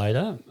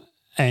accumulator,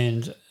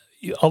 and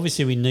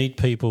obviously we need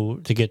people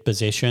to get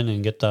possession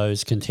and get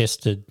those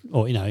contested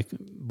or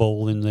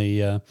ball in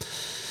the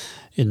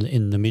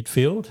in the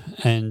midfield.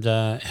 And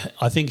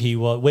I think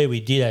where we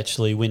did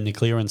actually win the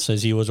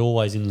clearances, he was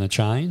always in the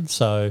chain.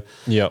 So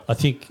yep. I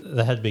think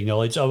that had to be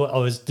acknowledged. I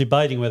was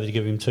debating whether to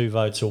give him 2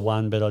 votes or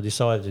 1, but I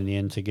decided in the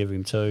end to give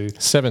him 2.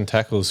 7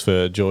 tackles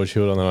for George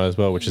Hewitt on the night as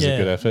well, which is a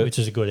good effort. Which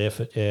is a good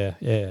effort,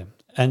 yeah.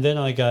 And then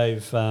I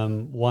gave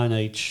 1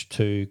 each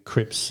to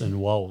Cripps and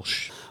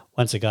Walsh.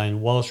 Once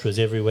again, Walsh was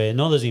everywhere,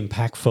 not as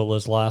impactful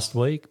as last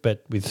week,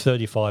 but with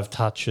 35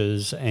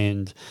 touches,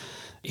 and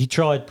he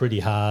tried pretty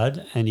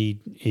hard, and he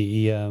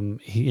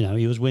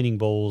was winning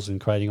balls and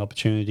creating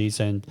opportunities.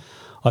 And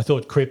I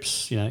thought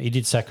Cripps, he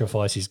did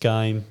sacrifice his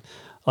game.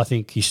 I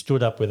think he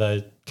stood up with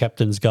a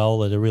captain's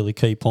goal at a really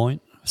key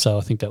point, so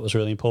I think that was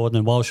really important.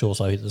 And Walsh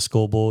also hit the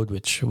scoreboard,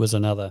 which was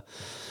another,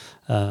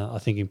 I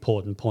think,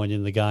 important point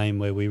in the game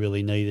where we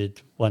really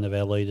needed one of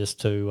our leaders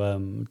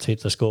to hit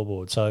the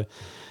scoreboard. So,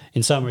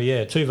 in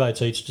summary, 2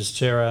 votes each to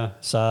Chera,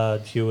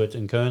 Sard, Hewitt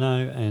and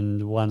Curnow,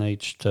 and 1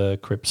 each to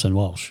Cripps and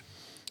Walsh.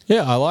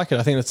 Yeah, I like it.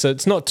 I think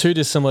it's not too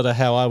dissimilar to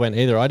how I went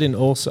either. I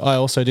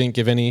also didn't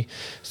give any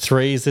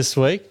 3s this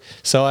week.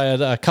 So I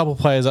had a couple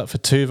players up for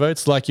 2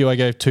 votes. Like you, I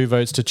gave 2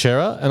 votes to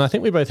Chera, and I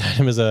think we both had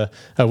him as a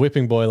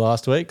whipping boy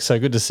last week. So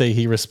good to see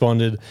he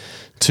responded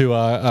to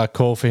our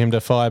call for him to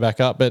fire back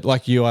up. But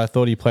like you, I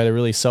thought he played a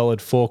really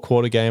solid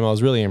 4-quarter game. I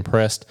was really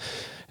impressed.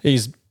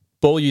 His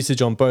ball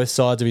usage on both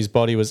sides of his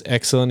body was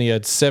excellent. He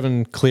had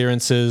 7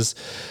 clearances.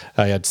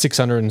 He had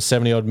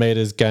 670-odd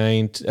metres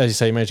gained. As you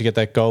say, he managed to get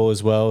that goal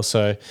as well.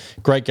 So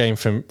great game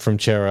from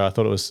Chera. I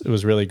thought it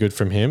was really good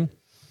from him.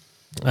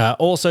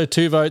 Also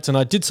 2 votes, and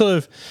I did sort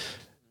of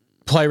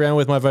play around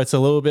with my votes a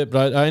little bit,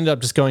 but I ended up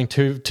just going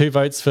two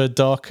votes for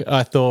Doc.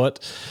 I thought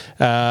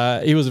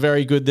he was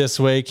very good this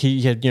week.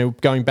 He had,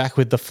 going back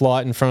with the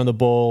flight in front of the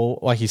ball,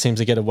 like he seems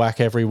to get a whack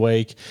every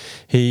week.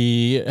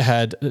 He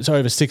had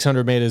over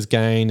 600 metres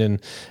gained,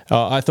 and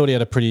I thought he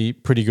had a pretty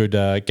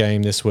good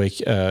game this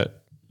week,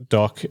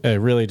 Doc.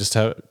 Really just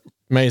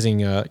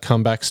amazing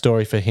comeback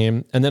story for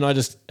him. And then I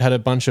just had a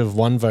bunch of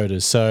 1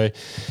 voters. So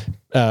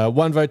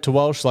 1 vote to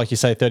Walsh, like you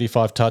say,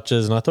 35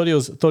 touches, and I thought he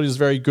was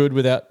very good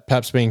without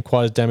perhaps being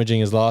quite as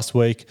damaging as last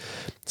week.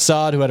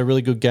 Sard, who had a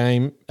really good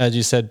game, as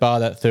you said, bar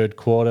that 3rd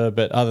quarter,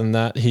 but other than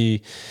that,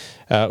 we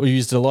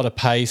used a lot of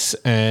pace,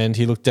 and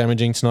he looked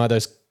damaging tonight.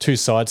 Those 2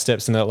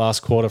 sidesteps in that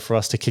last quarter for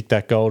us to kick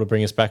that goal to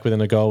bring us back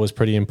within a goal was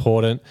pretty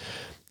important.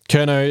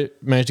 Curnow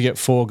managed to get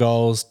 4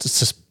 goals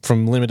just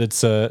from limited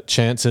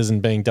chances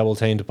and being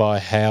double-teamed by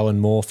Howe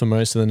and Moore for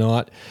most of the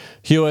night.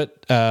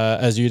 Hewitt,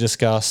 as you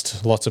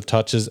discussed, lots of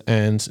touches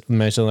and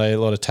managed to lay a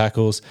lot of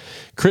tackles.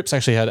 Cripps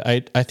actually had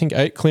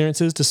 8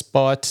 clearances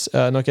despite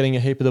not getting a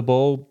heap of the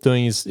ball,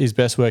 doing his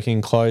best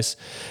working close.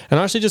 And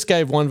I actually just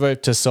gave 1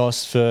 vote to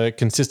Sauce for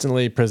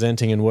consistently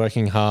presenting and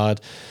working hard.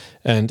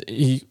 And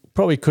he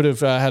probably could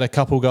have had a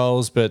couple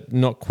goals, but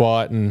not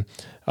quite. And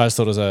I just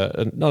thought it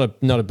was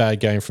not a bad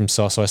game from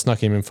Sauce, so I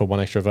snuck him in for 1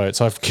 extra vote.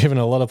 So I've given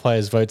a lot of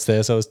players votes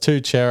there. So it was 2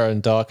 Chera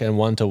and Doc, and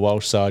 1 to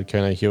Walsh, Sard,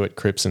 Curnow, Hewitt,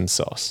 Cripps and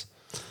Sauce.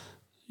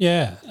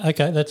 Yeah,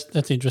 okay,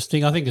 that's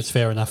interesting. I think it's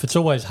fair enough. It's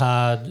always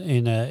hard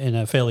in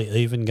a fairly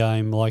even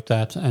game like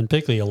that, and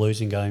particularly a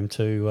losing game,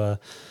 to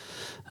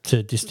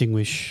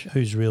distinguish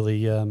who's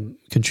really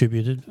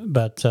contributed.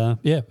 But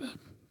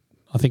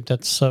I think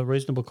that's a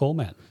reasonable call,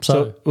 Matt.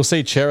 So we'll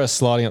see Chera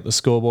sliding up the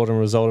scoreboard and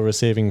result of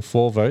receiving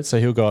 4 votes, so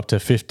he'll go up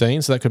to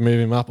 15. So that could move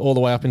him up all the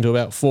way up into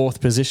about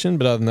 4th position.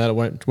 But other than that,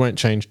 it won't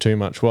change too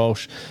much.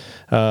 Walsh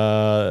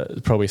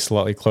probably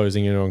slightly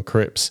closing in on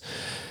Cripps.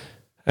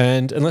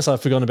 And unless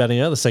I've forgotten about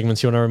any other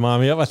segments you want to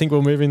remind me of, I think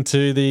we'll move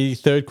into the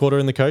third quarter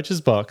in the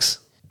coach's box.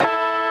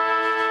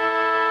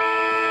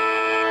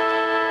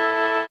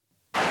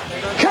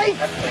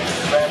 Keith,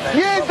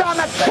 you've done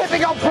the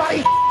typical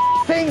bloody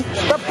thing.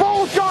 The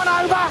ball's gone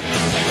over.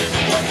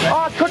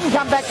 Oh, I couldn't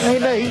come back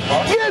from me.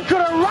 You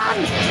could have run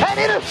and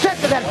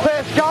intercepted that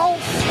first goal,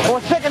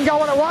 or second goal,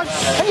 what it was,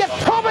 and you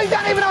probably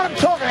don't even know what I'm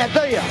talking about,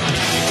 do you?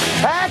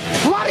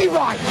 That's bloody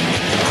right.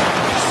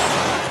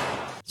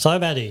 So,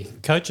 Matty,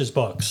 coach's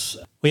box.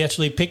 We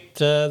actually picked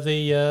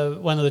the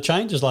one of the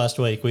changes last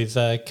week with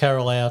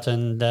Carroll out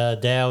and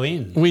Dow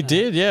in. We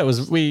did, yeah. It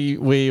was we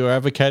were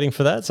advocating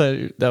for that,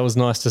 so that was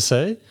nice to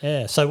see.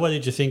 Yeah. So, what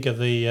did you think of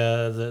the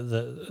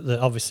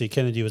obviously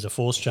Kennedy was a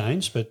forced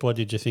change, but what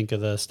did you think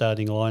of the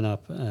starting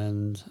lineup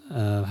and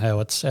how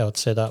it's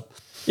set up?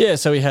 Yeah.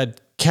 So we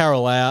had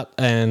Carroll out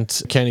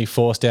and Kennedy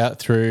forced out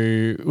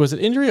through, was it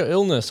injury or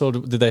illness, or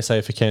did they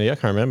say for Kennedy? I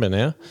can't remember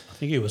now. I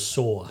think he was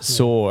sore.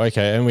 Sore,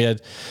 okay. And we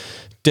had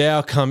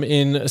Dow come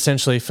in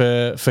essentially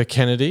for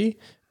Kennedy,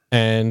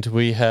 and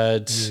we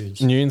had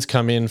Nunes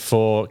come in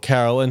for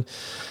Carroll. And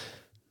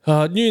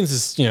Nunes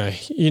is,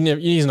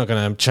 he's not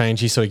going to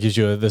change. He sort of gives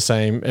you the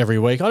same every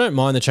week. I don't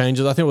mind the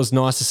changes. I think it was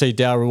nice to see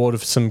Dow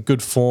rewarded for some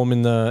good form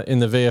in the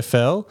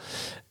VFL.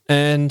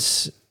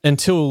 And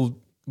until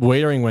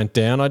Wiedering went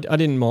down, I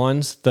didn't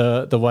mind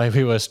the way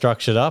we were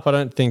structured up. I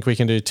don't think we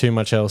can do too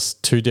much else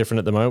too different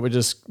at the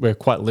moment. We're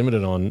quite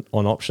limited on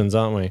options,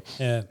 aren't we?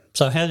 Yeah.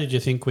 So how did you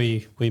think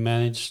we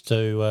managed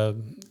to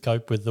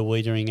cope with the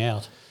Wiedering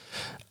out?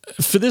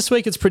 For this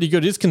week, it's pretty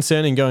good. It is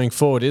concerning going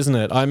forward, isn't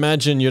it? I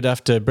imagine you'd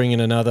have to bring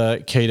in another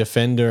key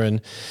defender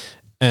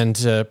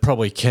and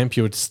probably Kemp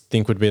you would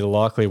think would be the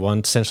likely one,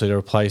 essentially to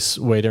replace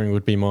Wiedering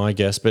would be my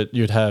guess. But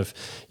you'd have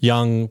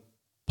Young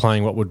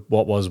playing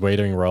what was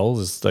Wiedering roles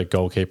as the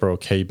goalkeeper or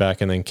key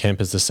back, and then Kemp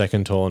as the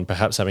second tall, and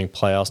perhaps having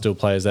Playoff still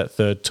play as that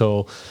third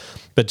tall.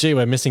 But gee,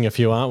 we're missing a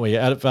few, aren't we?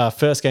 Out of our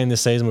first game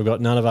this season, we've got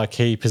none of our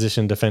key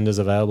position defenders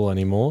available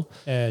anymore.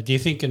 Do you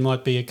think it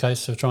might be a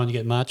case of trying to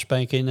get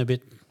Marchbank in a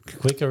bit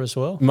quicker as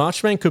well?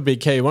 Marchbank could be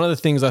key. One of the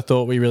things I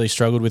thought we really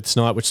struggled with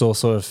tonight, which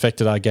also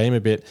affected our game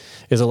a bit,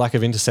 is a lack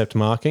of intercept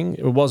marking.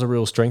 It was a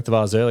real strength of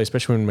ours early,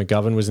 especially when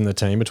McGovern was in the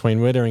team, between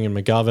Wiedering and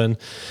McGovern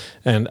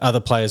and other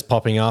players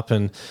popping up.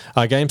 And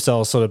our game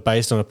style is sort of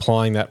based on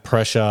applying that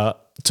pressure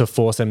to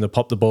force them to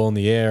pop the ball in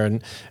the air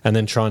and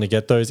then trying to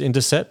get those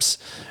intercepts.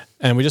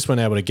 And we just weren't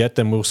able to get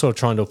them. We were sort of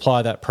trying to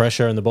apply that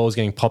pressure and the ball was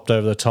getting popped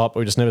over the top.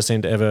 We just never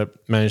seemed to ever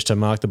manage to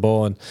mark the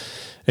ball. And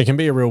it can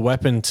be a real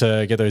weapon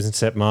to get those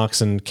intercept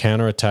marks and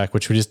counter-attack,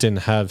 which we just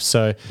didn't have.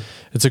 So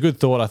it's a good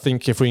thought. I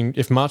think if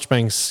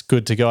Marchbank's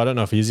good to go, I don't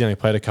know if he's only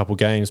played a couple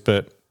games,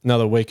 but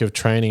another week of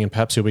training and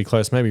perhaps he'll be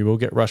close. Maybe we'll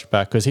get rushed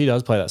back because he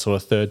does play that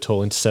sort of third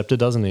tall interceptor,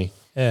 doesn't he?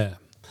 Yeah.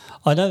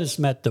 I noticed,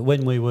 Matt, that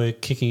when we were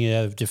kicking it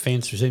out of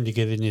defence, we seemed to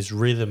get in this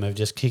rhythm of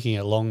just kicking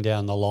it long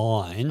down the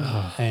line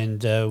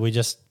and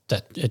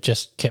it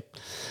just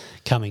kept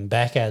coming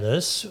back at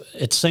us.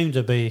 It seemed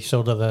to be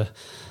sort of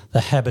the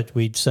habit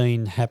we'd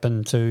seen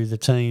happen to the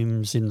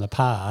teams in the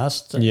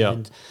past. Yeah.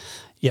 And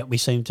yet we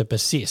seem to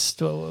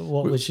persist.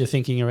 What was your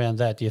thinking around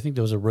that? Do you think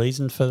there was a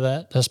reason for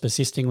that, us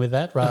persisting with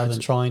that rather than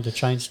trying to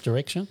change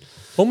direction?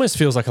 Almost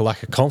feels like a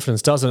lack of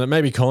confidence, doesn't it?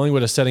 Maybe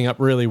Collingwood are setting up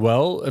really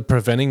well at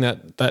preventing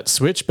that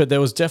switch, but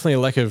there was definitely a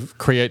lack of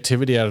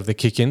creativity out of the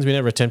kick-ins. We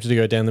never attempted to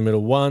go down the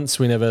middle once.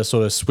 We never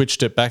sort of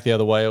switched it back the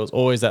other way. It was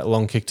always that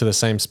long kick to the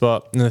same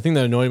spot. And the thing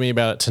that annoyed me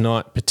about it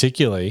tonight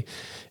particularly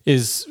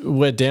is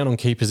we're down on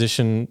key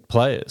position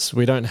players.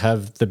 We don't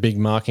have the big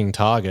marking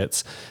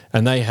targets,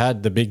 and they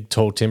had the big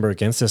tall timber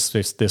against us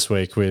this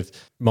week with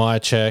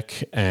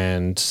Myercheck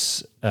and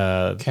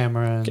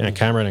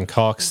Cameron and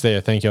Cox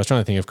there. Thank you. I was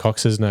trying to think of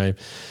Cox's name.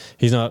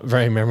 He's not a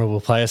very memorable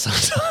player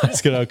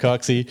sometimes. Good old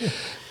Coxie.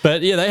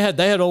 But yeah,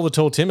 they had all the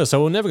tall timber,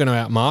 so we're never going to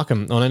outmark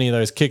them on any of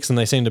those kicks, and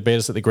they seem to beat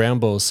us at the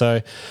ground balls.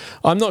 So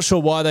I'm not sure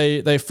why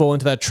they fall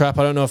into that trap.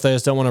 I don't know if they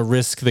just don't want to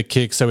risk the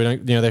kick, so we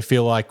don't. They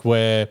feel like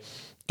we're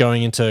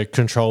going into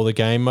control the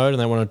game mode and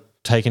they want to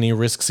take any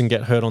risks and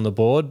get hurt on the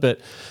board. But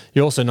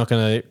you're also not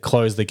going to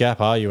close the gap,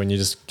 are you, when you're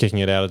just kicking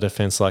it out of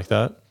defence like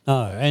that?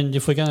 No, and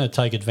if we're going to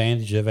take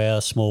advantage of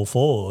our small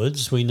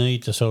forwards, we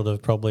need to sort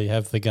of probably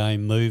have the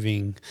game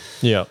moving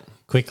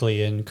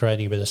quickly and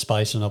creating a bit of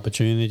space and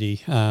opportunity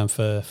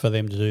for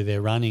them to do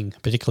their running,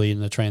 particularly in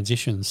the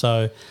transition.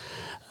 So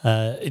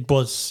it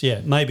was,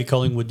 maybe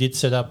Collingwood did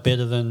set up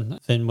better than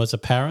was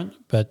apparent,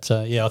 but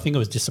I think it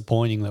was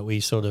disappointing that we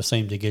sort of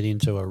seemed to get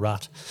into a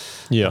rut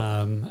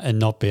and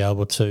not be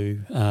able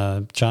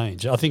to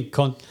change. I think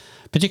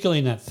particularly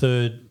in that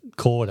third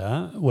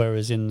quarter,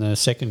 whereas in the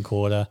second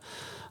quarter,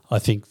 I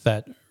think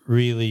that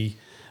really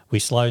we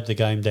slowed the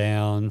game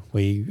down,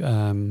 we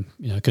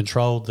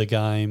controlled the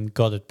game,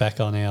 got it back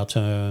on our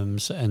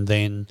terms, and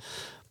then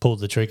pulled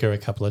the trigger a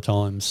couple of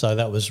times. So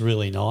that was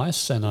really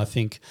nice, and I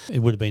think it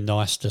would have been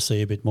nice to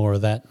see a bit more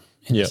of that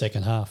in the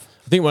second half.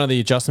 I think one of the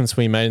adjustments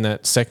we made in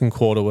that second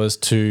quarter was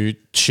to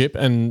chip,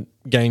 and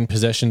gain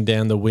possession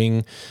down the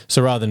wing.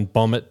 So rather than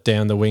bomb it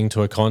down the wing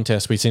to a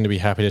contest, we seem to be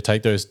happy to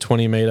take those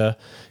 20-metre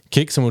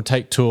kicks, and we'll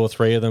take 2 or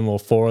 3 of them or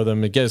 4 of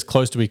them and get as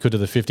close as we could to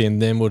the 50,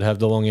 and then we'd have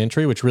the long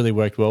entry, which really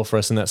worked well for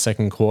us in that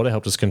second quarter,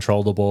 helped us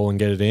control the ball and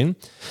get it in.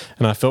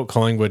 And I felt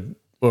Collingwood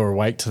were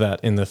awake to that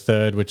in the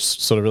third, which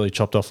sort of really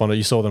chopped off on it.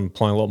 You saw them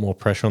applying a lot more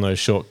pressure on those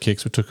short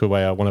kicks, which took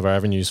away one of our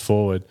avenues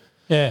forward.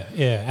 Yeah,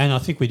 and I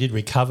think we did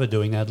recover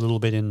doing that a little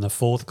bit in the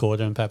fourth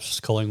quarter, and perhaps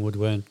Collingwood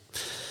weren't,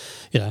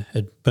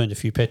 had burned a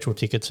few petrol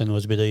tickets and it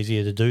was a bit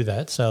easier to do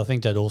that. So I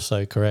think that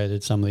also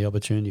created some of the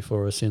opportunity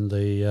for us in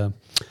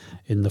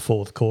the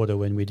fourth quarter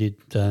when we did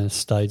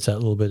stage that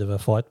little bit of a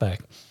fight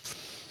back.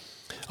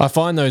 I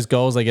find those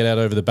goals they get out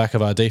over the back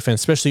of our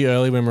defence, especially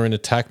early when we're in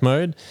attack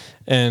mode.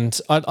 And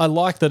I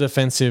like the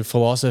defensive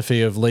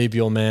philosophy of leave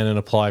your man and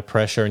apply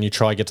pressure, and you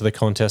try to get to the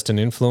contest and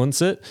influence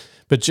it.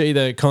 But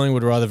the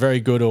Collingwood were either very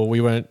good or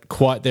we weren't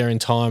quite there in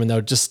time, and they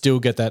would just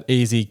still get that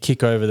easy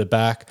kick over the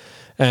back.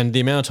 And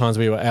the amount of times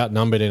we were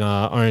outnumbered in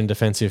our own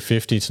defensive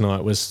 50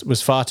 tonight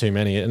was far too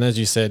many. And as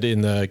you said in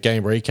the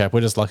game recap,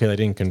 we're just lucky they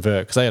didn't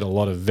convert because they had a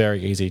lot of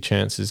very easy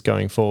chances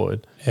going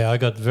forward. Yeah, I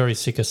got very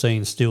sick of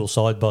seeing Steele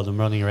side bottom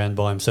running around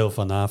by himself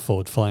on our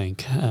forward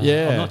flank. I'm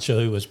not sure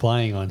who was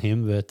playing on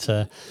him, but...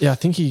 I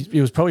think he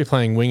was probably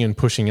playing wing and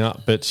pushing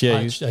up, but yeah...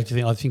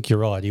 I think you're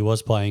right. He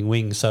was playing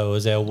wing, so it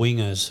was our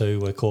wingers who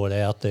were caught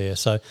out there.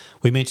 So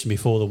we mentioned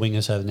before the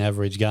wingers had an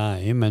average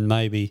game, and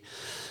maybe...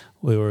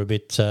 we were a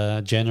bit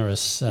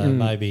generous,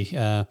 maybe.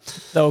 They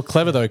were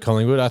clever though,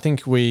 Collingwood. I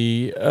think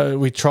we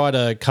try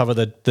to cover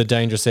the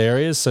dangerous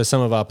areas. So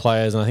some of our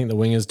players, and I think the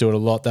wingers do it a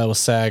lot, they will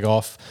sag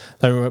off.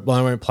 They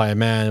won't play a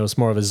man. It was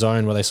more of a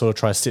zone where they sort of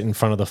try to sit in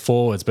front of the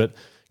forwards. But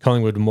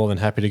Collingwood were more than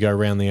happy to go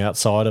around the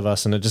outside of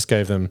us, and it just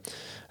gave them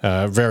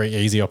very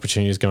easy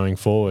opportunities going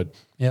forward.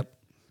 Yep.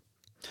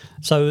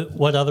 So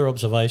what other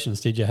observations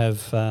did you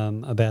have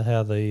about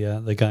how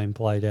the game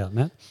played out,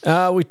 Matt?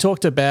 We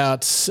talked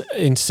about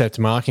intercept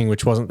marking,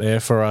 which wasn't there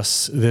for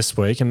us this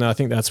week, and I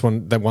think that's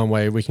one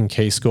way we can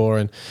key score,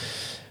 and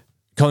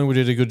Collingwood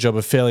did a good job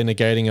of fairly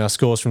negating our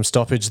scores from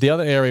stoppage. The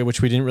other area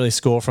which we didn't really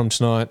score from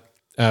tonight,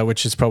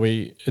 which is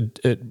probably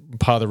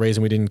part of the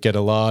reason we didn't get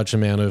a large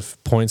amount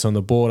of points on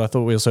the board. I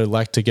thought we also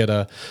lacked to get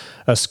a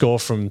score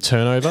from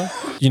turnover.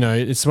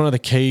 It's one of the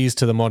keys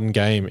to the modern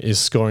game is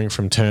scoring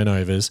from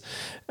turnovers.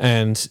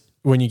 And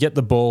when you get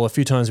the ball, a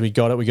few times we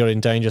got it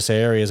in dangerous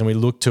areas and we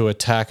looked to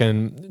attack,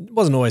 and it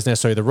wasn't always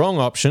necessarily the wrong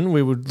option.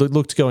 We would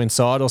look to go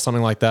inside or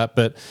something like that,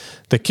 but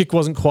the kick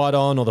wasn't quite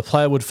on, or the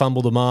player would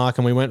fumble the mark,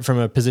 and we went from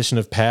a position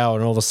of power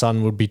and all of a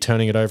sudden would be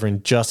turning it over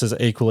in just as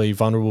equally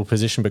vulnerable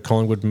position, but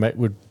Collingwood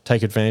would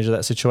take advantage of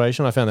that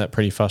situation. I found that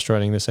pretty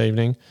frustrating this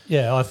evening.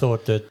 Yeah, I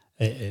thought that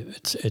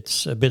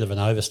it's a bit of an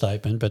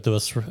overstatement, but there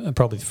was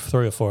probably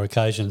 3 or 4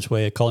 occasions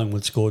where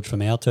Collingwood scored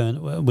from our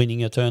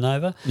winning a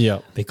turnover. Yeah,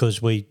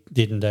 because we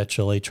didn't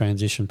actually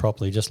transition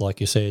properly, just like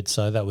you said.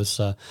 So that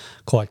was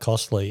quite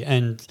costly.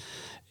 And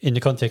in the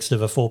context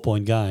of a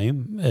 4-point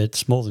game,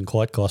 it's more than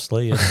quite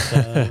costly.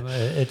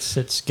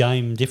 It's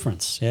game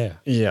difference. Yeah.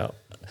 Yeah.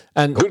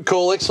 And good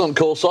call, excellent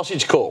call,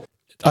 sausage call.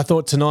 I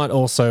thought tonight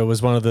also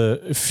was one of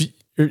the.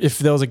 If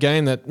there was a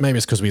game that, maybe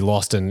it's because we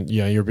lost and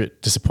you're a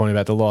bit disappointed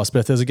about the loss, but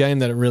if there's a game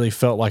that it really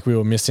felt like we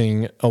were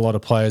missing a lot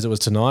of players, it was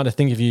tonight. I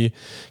think if you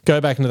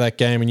go back into that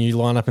game and you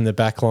line up in the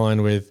back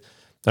line with,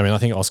 I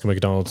think Oscar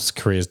McDonald's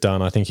career's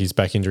done. I think his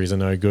back injuries are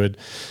no good.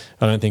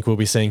 I don't think we'll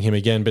be seeing him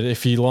again. But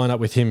if you line up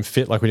with him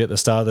fit like we did at the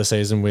start of the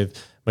season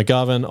with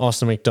McGovern,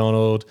 Austin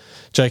McDonald,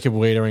 Jacob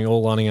Wiedering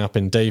all lining up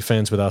in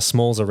defence with our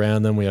smalls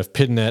around them. We have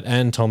Pittonet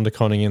and Tom De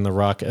Koning in the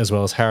ruck, as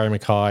well as Harry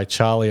Mackay,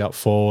 Charlie up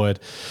forward.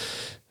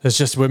 It's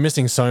just we're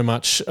missing so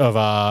much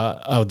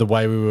of the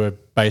way we were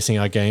basing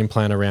our game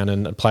plan around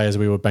and players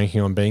we were banking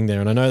on being there.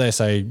 And I know they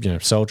say,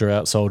 soldier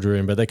out, soldier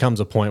in, but there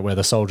comes a point where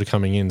the soldier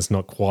coming in is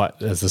not quite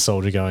as the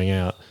soldier going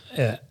out.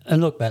 Yeah,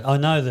 and look, Matt, I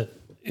know that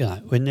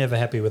we're never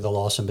happy with a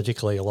loss, and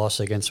particularly a loss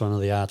against one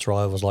of the arch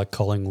rivals like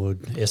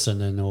Collingwood,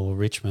 Essendon or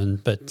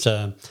Richmond. But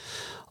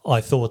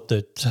I thought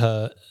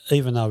that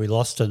even though we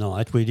lost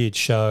tonight, we did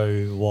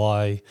show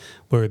why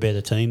we're a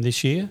better team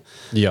this year.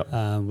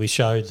 Yeah, we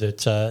showed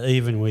that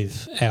even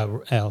with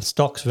our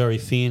stocks very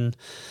thin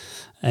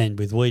and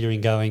with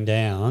Wiedering going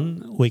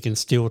down, we can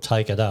still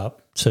take it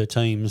up to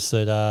teams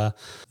that are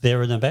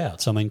there and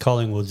abouts.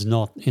 Collingwood's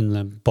not in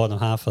the bottom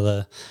half of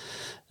the,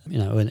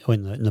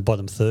 in the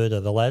bottom third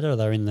of the ladder.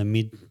 They're in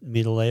the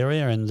middle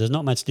area, and there's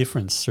not much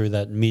difference through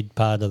that mid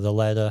part of the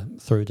ladder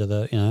through to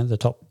the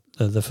top.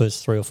 The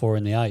first 3 or 4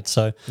 in the 8.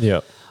 So yeah,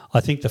 I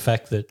think the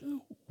fact that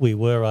we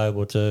were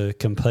able to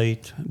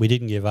compete, we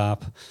didn't give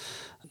up,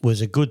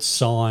 was a good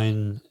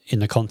sign in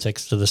the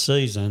context of the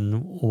season,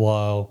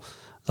 while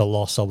the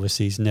loss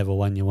obviously is never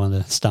one you want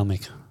to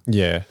stomach.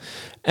 Yeah.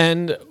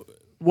 And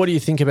what do you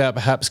think about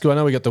perhaps, I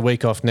know we got the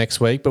week off next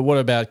week, but what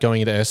about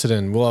going into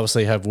Essendon? We'll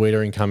obviously have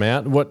Wiedering come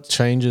out. What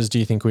changes do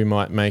you think we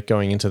might make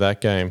going into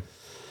that game?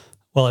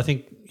 Well, I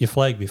think you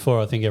flagged before,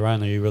 I think our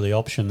only really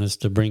option is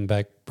to bring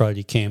back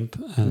Brodie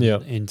Kemp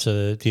and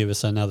to give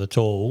us another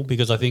tool,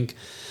 because I think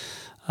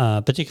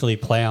particularly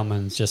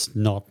Plowman's just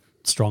not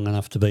strong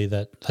enough to be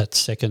that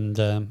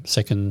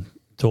second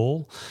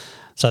tall.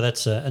 So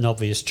that's an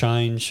obvious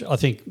change. I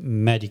think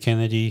Matty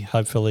Kennedy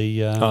hopefully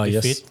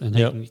be fit and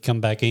he can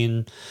come back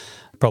in.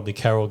 Probably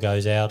Carroll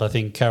goes out. I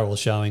think Carroll's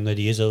showing that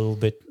he is a little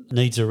bit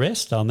needs a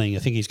rest. I mean, I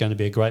think he's going to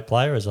be a great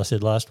player, as I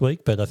said last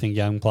week, but I think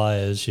young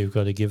players, you've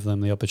got to give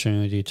them the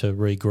opportunity to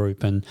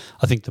regroup, and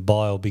I think the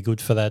bye will be good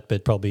for that,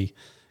 but probably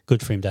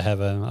good for him to have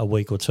a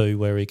week or two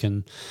where he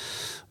can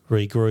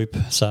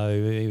regroup.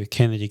 So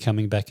Kennedy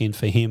coming back in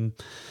for him.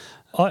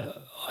 I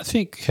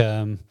think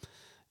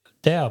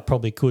Dow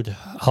probably could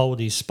hold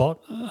his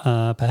spot,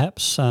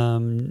 perhaps.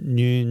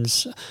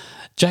 Nunes,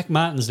 Jack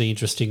Martin's the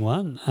interesting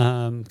one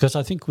because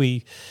I think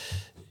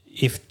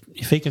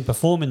if he can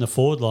perform in the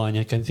forward line,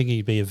 I can think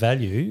he'd be a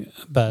value,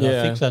 but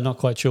I think they're not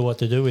quite sure what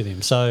to do with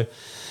him. So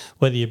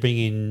whether you bring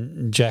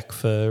in Jack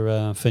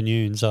for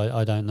Nunes,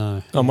 I don't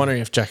know. I'm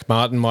wondering if Jack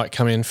Martin might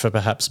come in for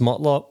perhaps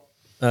Motlop,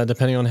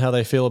 depending on how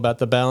they feel about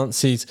the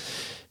balance.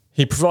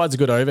 He provides a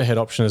good overhead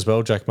option as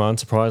well, Jack Martin,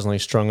 surprisingly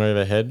strong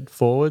overhead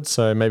forward,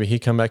 so maybe he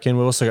come back in.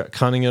 We've also got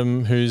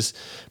Cunningham, who's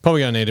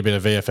probably going to need a bit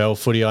of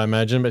VFL footy, I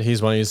imagine, but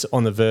he's one who's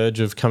on the verge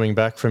of coming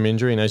back from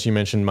injury, and as you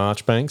mentioned,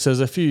 Marchbank. So there's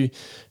a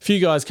few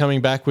guys coming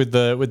back with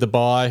the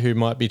bye who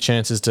might be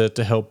chances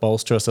to help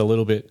bolster us a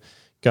little bit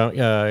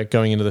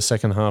going into the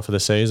second half of the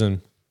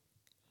season.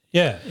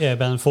 Yeah,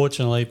 but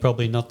unfortunately,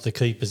 probably not the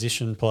key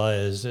position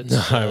players.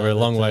 We're a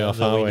long way off,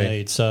 aren't we?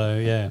 Need, so,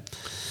 yeah.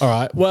 All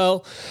right,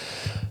 well...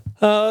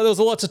 there was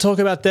a lot to talk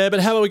about there,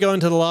 but how about we go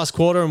into the last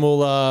quarter and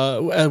we'll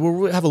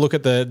have a look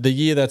at the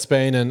year that's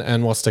been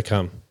and what's to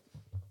come.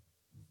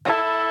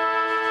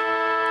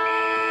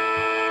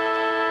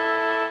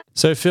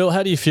 So, Phil,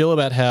 how do you feel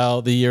about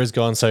how the year has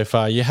gone so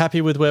far? Are you happy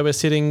with where we're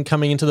sitting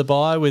coming into the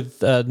bye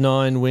with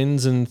 9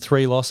 wins and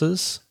 3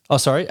 losses? Oh,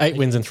 sorry, 8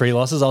 wins and 3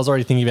 losses. I was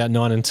already thinking about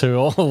 9 and 2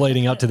 all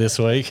leading up to this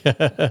week.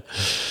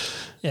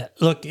 Yeah,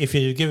 look, if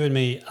you'd given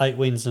me 8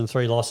 wins and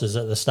 3 losses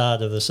at the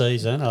start of the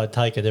season, I'd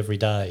take it every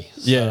day.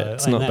 Yeah, so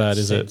it's not bad,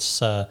 is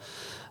it?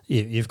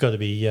 You've got to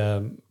be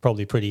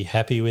probably pretty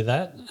happy with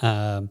that.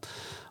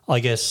 I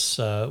guess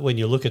when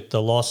you look at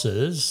the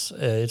losses,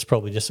 it's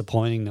probably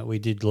disappointing that we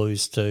did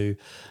lose to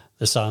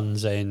the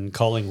Suns and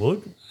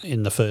Collingwood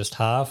in the first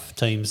half,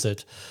 teams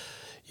that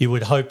you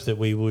would hope that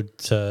we would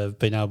have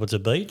been able to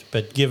beat,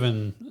 but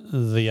given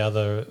the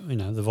other,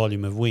 the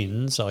volume of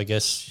wins, I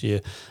guess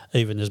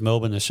even as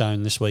Melbourne has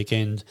shown this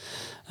weekend,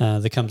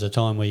 there comes a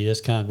time where you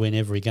just can't win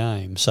every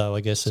game. So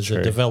I guess as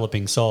a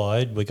developing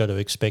side, we've got to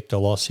expect a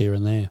loss here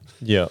and there.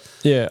 Yeah.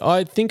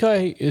 I think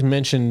I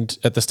mentioned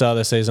at the start of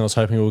the season I was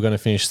hoping we were going to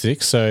finish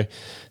 6th. So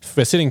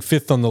we're sitting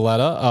 5th on the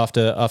ladder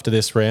after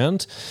this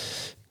round,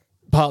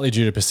 partly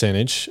due to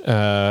percentage.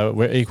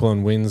 We're equal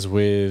in wins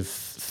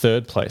with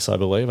 3rd place, I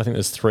believe. I think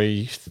there's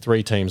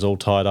three teams all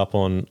tied up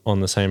on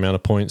the same amount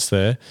of points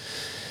there.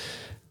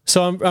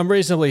 So I'm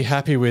reasonably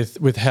happy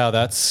with how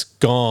that's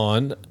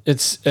gone.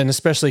 And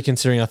especially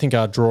considering I think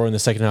our draw in the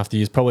second half of the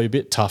year is probably a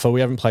bit tougher.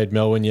 We haven't played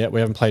Melbourne yet.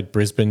 We haven't played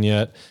Brisbane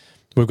yet.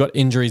 We've got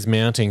injuries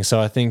mounting. So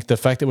I think the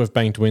fact that we've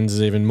banked wins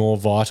is even more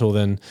vital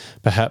than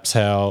perhaps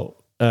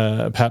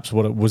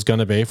what it was going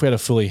to be. If we had a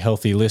fully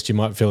healthy list, you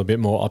might feel a bit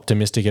more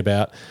optimistic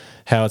about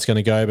how it's going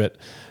to go. But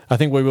I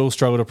think we will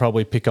struggle to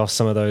probably pick off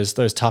some of those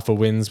tougher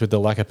wins with the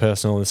lack of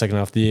personnel in the second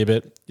half of the year.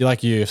 But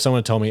like you, if someone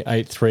had told me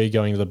 8-3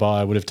 going to the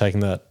bye, I would have taken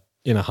that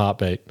in a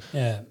heartbeat.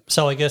 Yeah.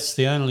 So I guess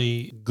the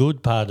only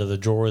good part of the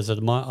draw is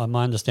that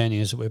my understanding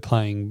is that we're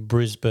playing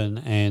Brisbane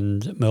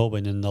and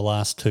Melbourne in the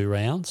last 2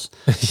 rounds.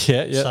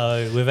 Yeah.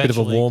 So we've bit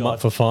actually of a warm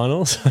up for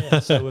finals.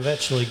 So we've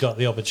actually got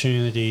the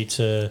opportunity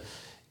to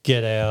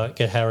get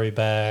Harry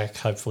back,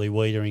 hopefully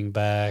Wiedering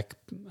back,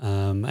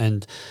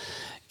 and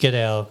get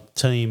our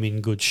team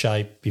in good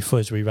shape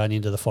as we run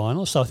into the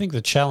finals. So I think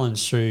the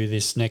challenge through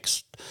this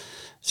next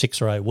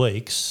 6 or 8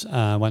 weeks,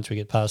 once we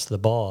get past the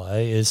bye,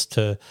 is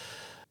to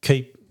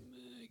keep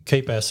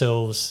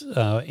ourselves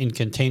in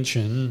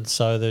contention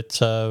so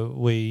that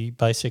we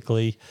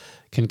basically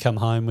can come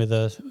home with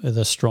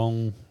a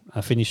strong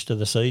finish to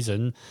the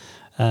season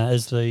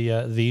as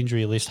the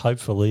injury list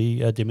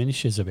hopefully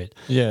diminishes a bit.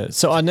 Yeah,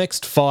 so our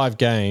next 5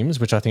 games,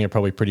 which I think are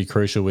probably pretty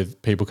crucial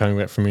with people coming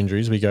back from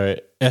injuries, we go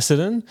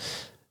Essendon,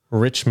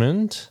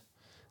 Richmond,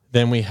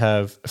 then we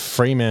have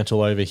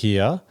Fremantle over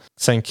here,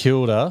 St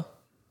Kilda,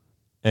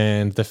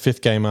 and the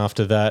 5th game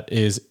after that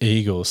is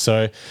Eagles.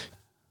 So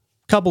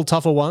couple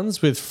tougher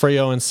ones with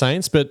Freo and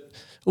Saints, but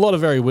a lot of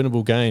very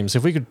winnable games.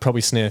 If we could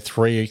probably snare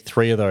three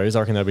of those, I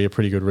reckon that'd be a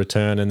pretty good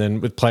return. And then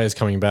with players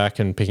coming back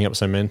and picking up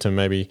some momentum,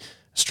 maybe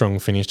a strong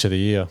finish to the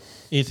year.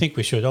 You think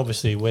we should?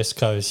 Obviously, West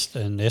Coast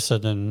and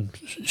Essendon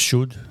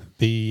should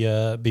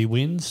be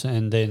wins,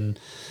 and then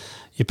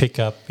you pick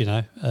up,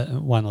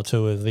 1 or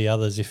 2 of the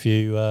others if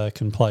you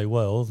can play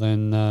well.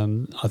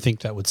 Then I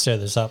think that would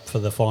set us up for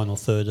the final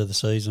third of the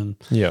season.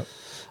 Yeah.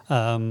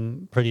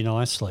 Pretty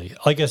nicely.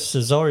 I guess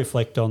as I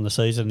reflect on the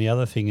season, the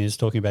other thing is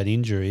talking about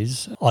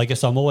injuries. I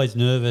guess I'm always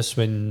nervous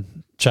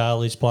when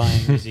Charlie's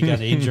playing. Is he going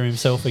to injure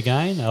himself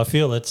again? I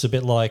feel it's a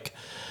bit like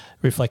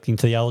reflecting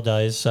to the old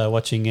days,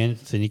 watching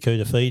Anthony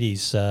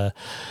Koutafidis,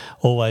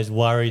 always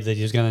worried that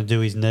he was going to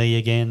do his knee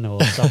again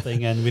or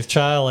something. And with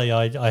Charlie,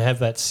 I have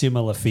that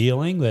similar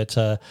feeling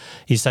that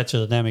he's such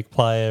a dynamic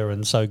player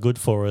and so good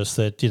for us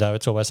that,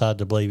 it's always hard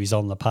to believe he's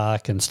on the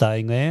park and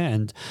staying there.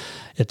 And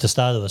at the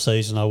start of the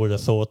season, I would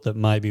have thought that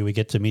maybe we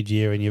get to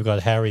mid-year and you've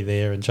got Harry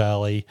there and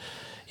Charlie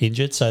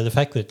injured. So the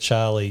fact that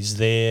Charlie's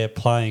there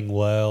playing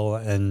well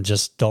and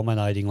just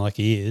dominating like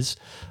he is,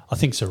 I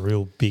think is a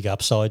real big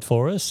upside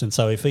for us. And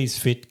so if he's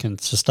fit, can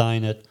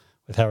sustain it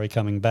with Harry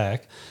coming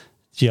back,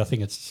 I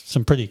think it's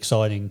some pretty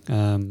exciting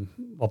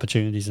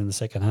opportunities in the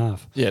second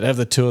half. Yeah, to have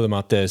the two of them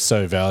up there is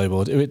so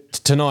valuable.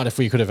 Tonight, if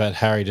we could have had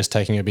Harry just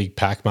taking a big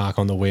pack mark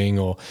on the wing,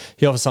 or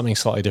he offers something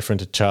slightly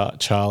different to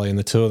Charlie, and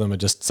the two of them are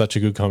just such a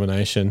good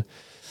combination.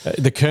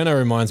 The Kerno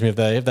reminds me of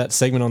they have that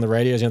segment on the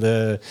radios,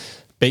 the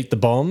beat the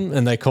bomb,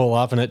 and they call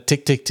up and it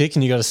tick, tick, tick,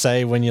 and you got to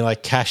say when you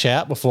cash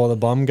out before the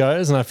bomb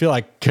goes. And I feel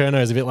like Kerno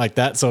is a bit like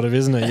that sort of,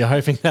 isn't it? You're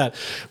hoping that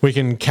we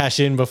can cash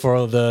in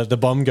before the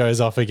bomb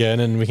goes off again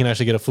and we can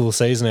actually get a full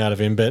season out of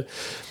him. But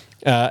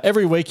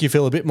every week you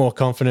feel a bit more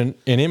confident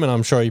in him, and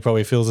I'm sure he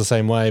probably feels the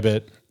same way.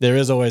 But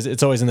it's always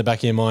in the back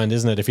of your mind,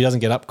 isn't it? If he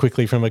doesn't get up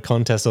quickly from a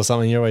contest or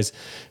something, you're always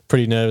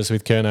pretty nervous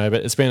with Kerno.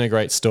 But it's been a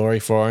great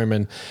story for him,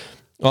 and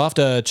I'll have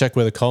to check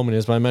where the Coleman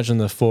is, but I imagine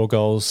the 4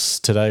 goals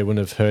today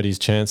wouldn't have hurt his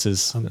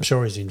chances. I'm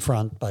sure he's in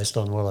front based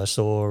on what I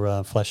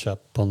saw flash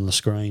up on the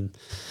screen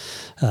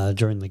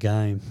during the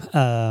game.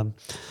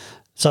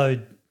 So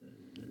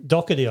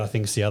Doherty, I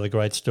think, is the other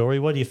great story.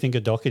 What do you think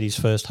of Doherty's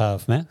first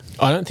half, Matt?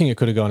 I don't think it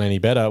could have gone any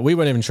better. We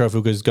weren't even sure if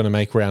we was going to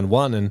make round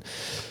 1, and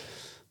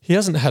he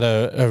hasn't had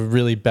a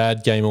really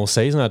bad game all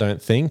season, I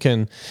don't think,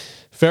 and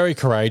very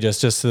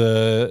courageous.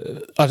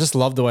 I just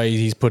love the way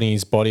he's putting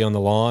his body on the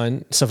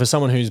line. So for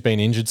someone who's been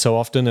injured so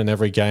often and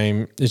every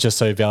game is just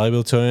so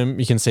valuable to him,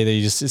 you can see that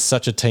he just is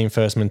such a team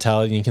first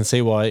mentality, and you can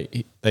see why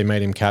they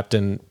made him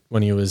captain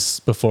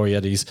before he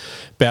had his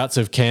bouts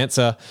of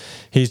cancer.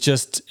 He's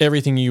just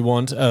everything you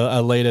want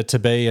a leader to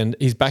be, and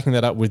he's backing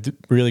that up with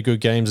really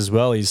good games as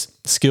well. His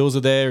skills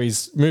are there.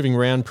 He's moving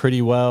around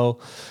pretty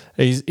well.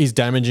 He's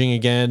damaging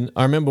again.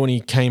 I remember when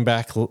he came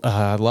back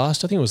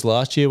last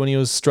year when he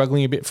was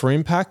struggling a bit for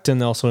impact,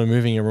 and also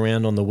moving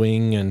around on the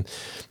wing and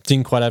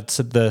didn't quite have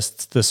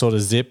the sort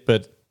of zip,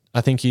 but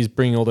I think he's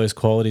bringing all those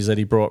qualities that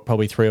he brought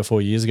probably 3 or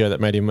 4 years ago that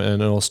made him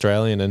an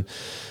Australian, and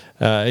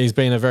he's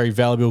been a very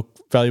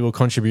valuable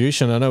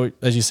contribution. I know,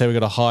 as you say, we've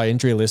got a high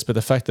injury list, but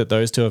the fact that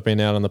those two have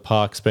been out on the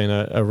park has been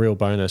a real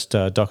bonus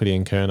to Doherty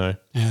and Kerno.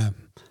 Yeah.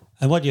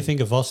 And what do you think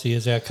of Vossi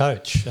as our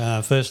coach?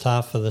 First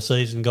half of the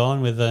season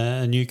gone with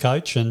a new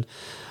coach, and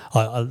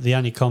the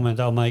only comment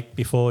I'll make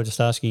before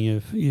just asking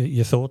you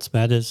your thoughts,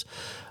 Matt, is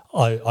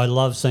I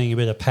love seeing a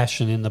bit of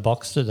passion in the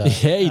box today.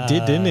 Yeah, he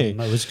did, didn't he? It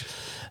was.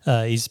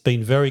 He's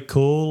been very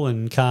cool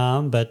and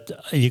calm, but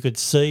you could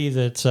see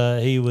that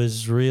he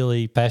was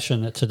really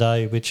passionate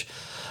today, which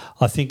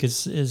I think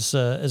is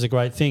a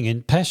great thing.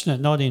 And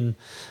passionate not in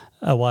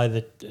a way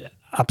that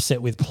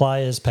upset with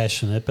players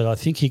passionate, but I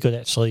think he could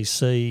actually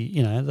see,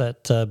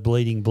 that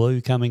bleeding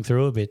blue coming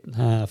through a bit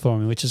for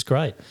him, which is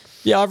great.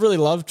 Yeah, I've really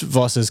loved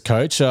Voss as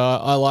coach.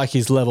 I like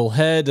his level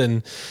head,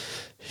 and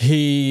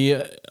he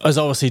has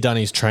obviously done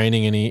his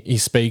training, and he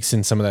speaks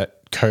in some of that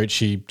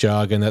coachy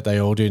jargon that they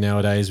all do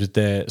nowadays with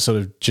their sort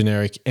of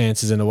generic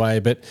answers in a way,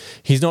 but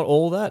he's not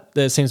all that.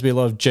 There seems to be a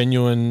lot of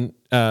genuine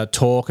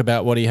talk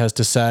about what he has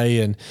to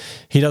say, and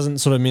he doesn't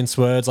sort of mince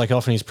words. Like,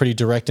 often he's pretty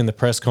direct in the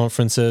press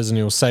conferences, and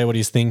he'll say what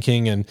he's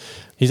thinking, and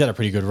he's had a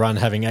pretty good run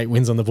having 8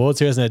 wins on the board,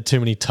 so he hasn't had too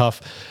many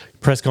tough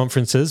press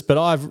conferences, but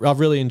I've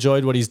really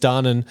enjoyed what he's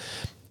done, and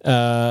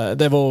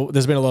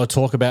there's been a lot of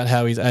talk about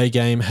how his A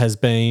game has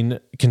been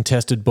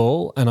contested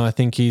ball, and I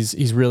think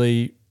he's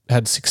really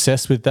had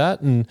success with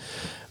that, and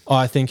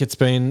I think it's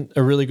been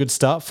a really good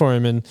start for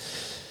him, and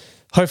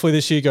hopefully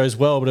this year goes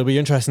well, but it'll be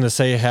interesting to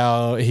see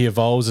how he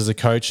evolves as a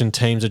coach and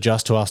teams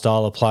adjust to our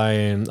style of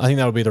play, and I think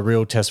that'll be the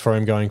real test for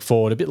him going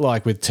forward. A bit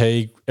like with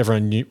Teague,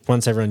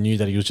 once everyone knew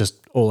that he was just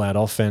all-out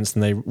offense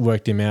and they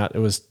worked him out,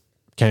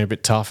 became a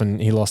bit tough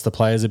and he lost the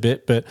players a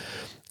bit, but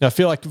I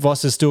feel like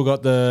Voss has still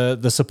got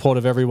the support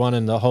of everyone,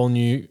 and the whole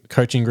new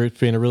coaching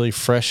group's been a really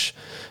fresh,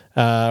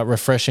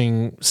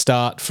 refreshing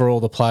start for all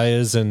the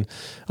players, and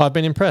I've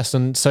been impressed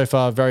and so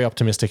far very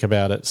optimistic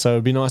about it. So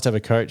it'd be nice to have a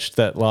coach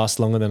that lasts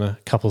longer than a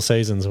couple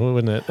seasons,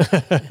 wouldn't it?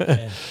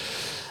 Yeah.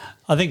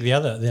 I think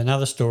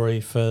another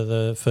story for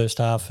the first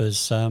half is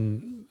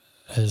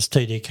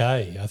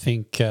TDK. I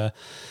think the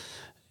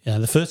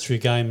first 3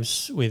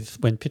 games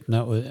when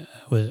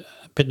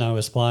Pitno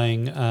was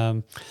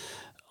playing,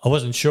 I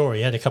wasn't sure.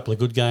 He had a couple of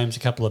good games, a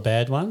couple of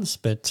bad ones,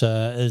 but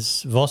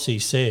as Vossi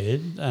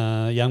said,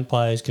 young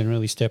players can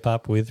really step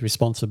up with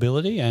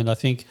responsibility, and I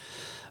think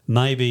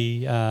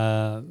maybe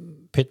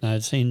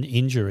Pitno's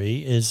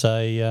injury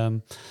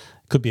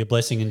could be a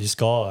blessing in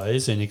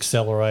disguise in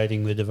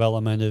accelerating the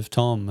development of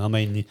Tom. I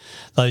mean,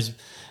 those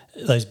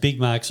big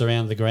marks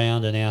around the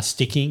ground are now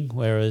sticking,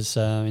 whereas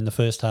in the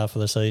first half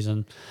of the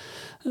season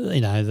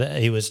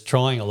he was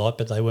trying a lot,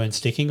 but they weren't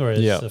sticking.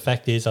 Whereas the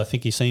fact is, I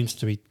think he seems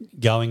to be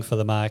going for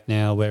the mark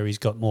now, where he's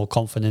got more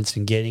confidence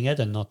in getting it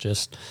and not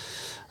just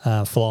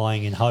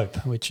flying in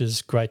hope, which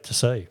is great to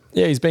see.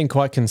 Yeah, he's been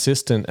quite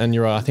consistent, and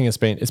you're right. I think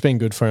it's been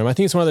good for him. I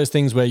think it's one of those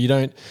things where you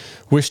don't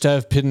wish to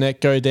have Pittonet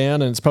go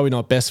down, and it's probably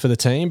not best for the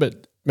team,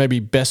 but maybe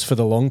best for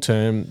the long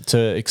term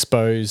to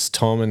expose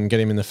Tom and get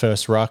him in the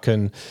first ruck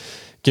and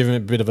give him a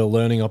bit of a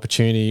learning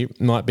opportunity.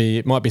 Might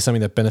be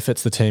something that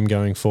benefits the team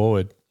going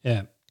forward.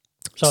 Yeah.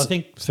 So I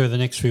think through the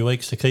next few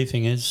weeks, the key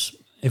thing is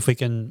if we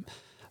can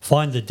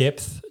find the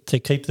depth to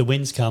keep the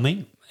wins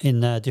coming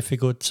in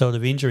difficult sort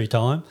of injury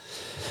time,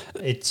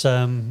 it's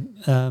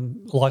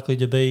likely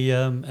to be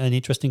an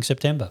interesting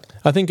September.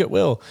 I think it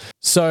will.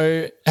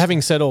 So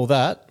having said all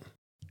that,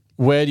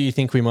 where do you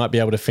think we might be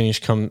able to finish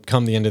come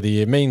the end of the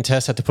year? Me and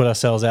Tess had to put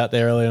ourselves out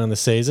there early on in the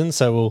season,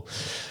 so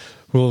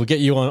we'll get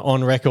you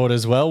on record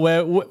as well.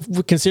 We're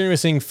considering we're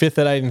seeing 5th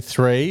at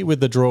 8-3 with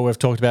the draw we've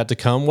talked about to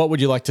come. What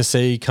would you like to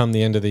see come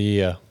the end of the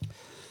year?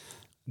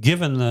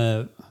 Given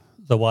the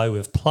way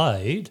we've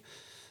played,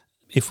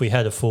 if we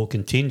had a full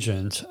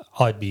contingent,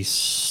 I'd be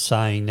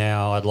saying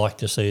now I'd like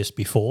to see us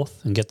be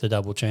 4th and get the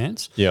double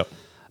chance. Yep.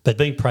 But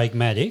being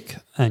pragmatic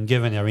and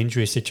given our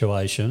injury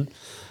situation,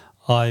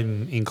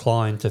 I'm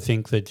inclined to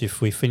think that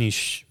if we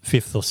finish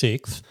 5th or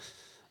 6th,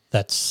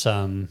 that's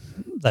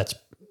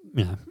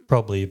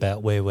probably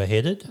about where we're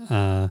headed.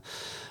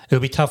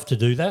 It'll be tough to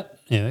do that,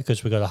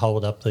 because we've got to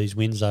hold up these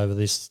wins over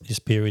this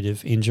period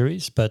of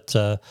injuries. But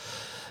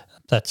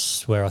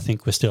that's where I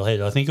think we're still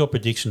headed. I think your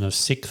prediction of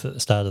 6th at the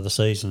start of the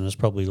season is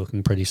probably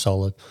looking pretty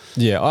solid.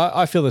 Yeah,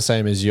 I feel the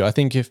same as you. I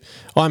think if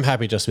I'm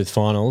happy just with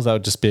finals, that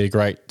would just be a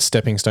great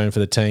stepping stone for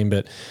the team.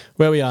 But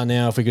where we are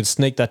now, if we could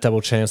sneak that double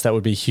chance, that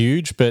would be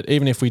huge. But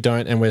even if we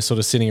don't and we're sort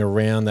of sitting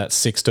around that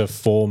 6 to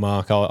 4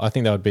 mark, I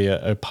think that would be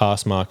a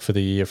pass mark for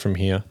the year from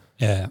here.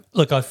 Yeah.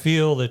 Look, I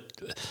feel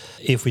that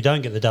if we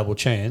don't get the double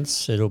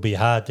chance, it'll be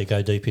hard to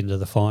go deep into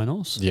the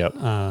finals. Yep.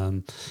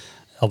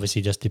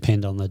 Obviously just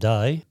depend on the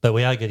day. But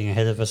we are getting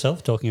ahead of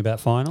ourselves talking about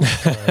finals.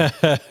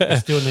 So we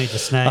still need to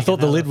snag. I thought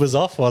the lid was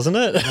off, wasn't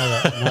it?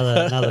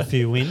 another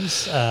few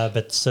wins.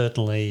 But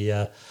certainly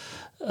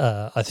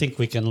I think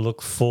we can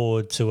look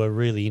forward to a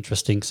really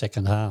interesting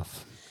second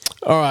half.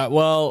 All right.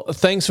 Well,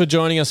 thanks for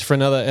joining us for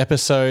another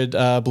episode,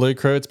 Blue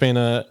Crew. It's been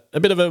a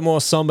bit of a more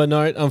somber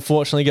note,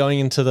 unfortunately, going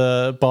into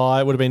the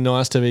bye. It would have been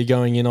nice to be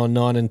going in on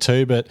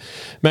 9-2, but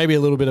maybe a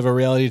little bit of a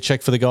reality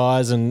check for the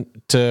guys and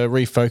to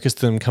refocus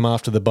them come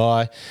after the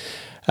bye.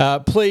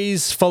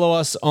 Please follow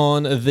us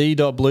on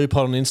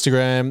the.bluepod on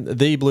Instagram,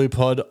 the Blue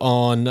Pod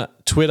on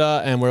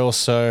Twitter, and we're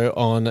also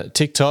on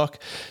TikTok.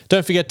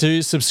 Don't forget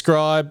to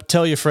subscribe,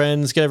 tell your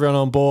friends, get everyone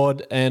on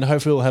board, and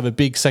hopefully we'll have a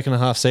big second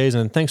half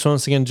season. Thanks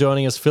once again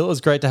joining us, Phil. It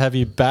was great to have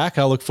you back.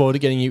 I look forward to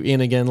getting you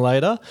in again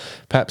later.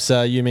 Perhaps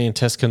you, me, and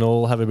Tess can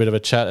all have a bit of a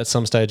chat at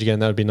some stage again.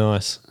 That would be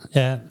nice.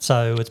 Yeah,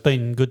 so it's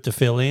been good to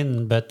fill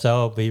in, but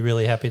I'll be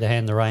really happy to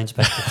hand the reins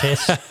back to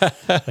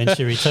Tess when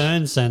she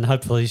returns, and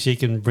hopefully she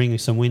can bring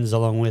some wins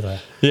along with her.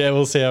 Yeah,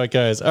 we'll see how it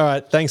goes. All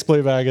right, thanks,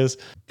 Blue Baggers.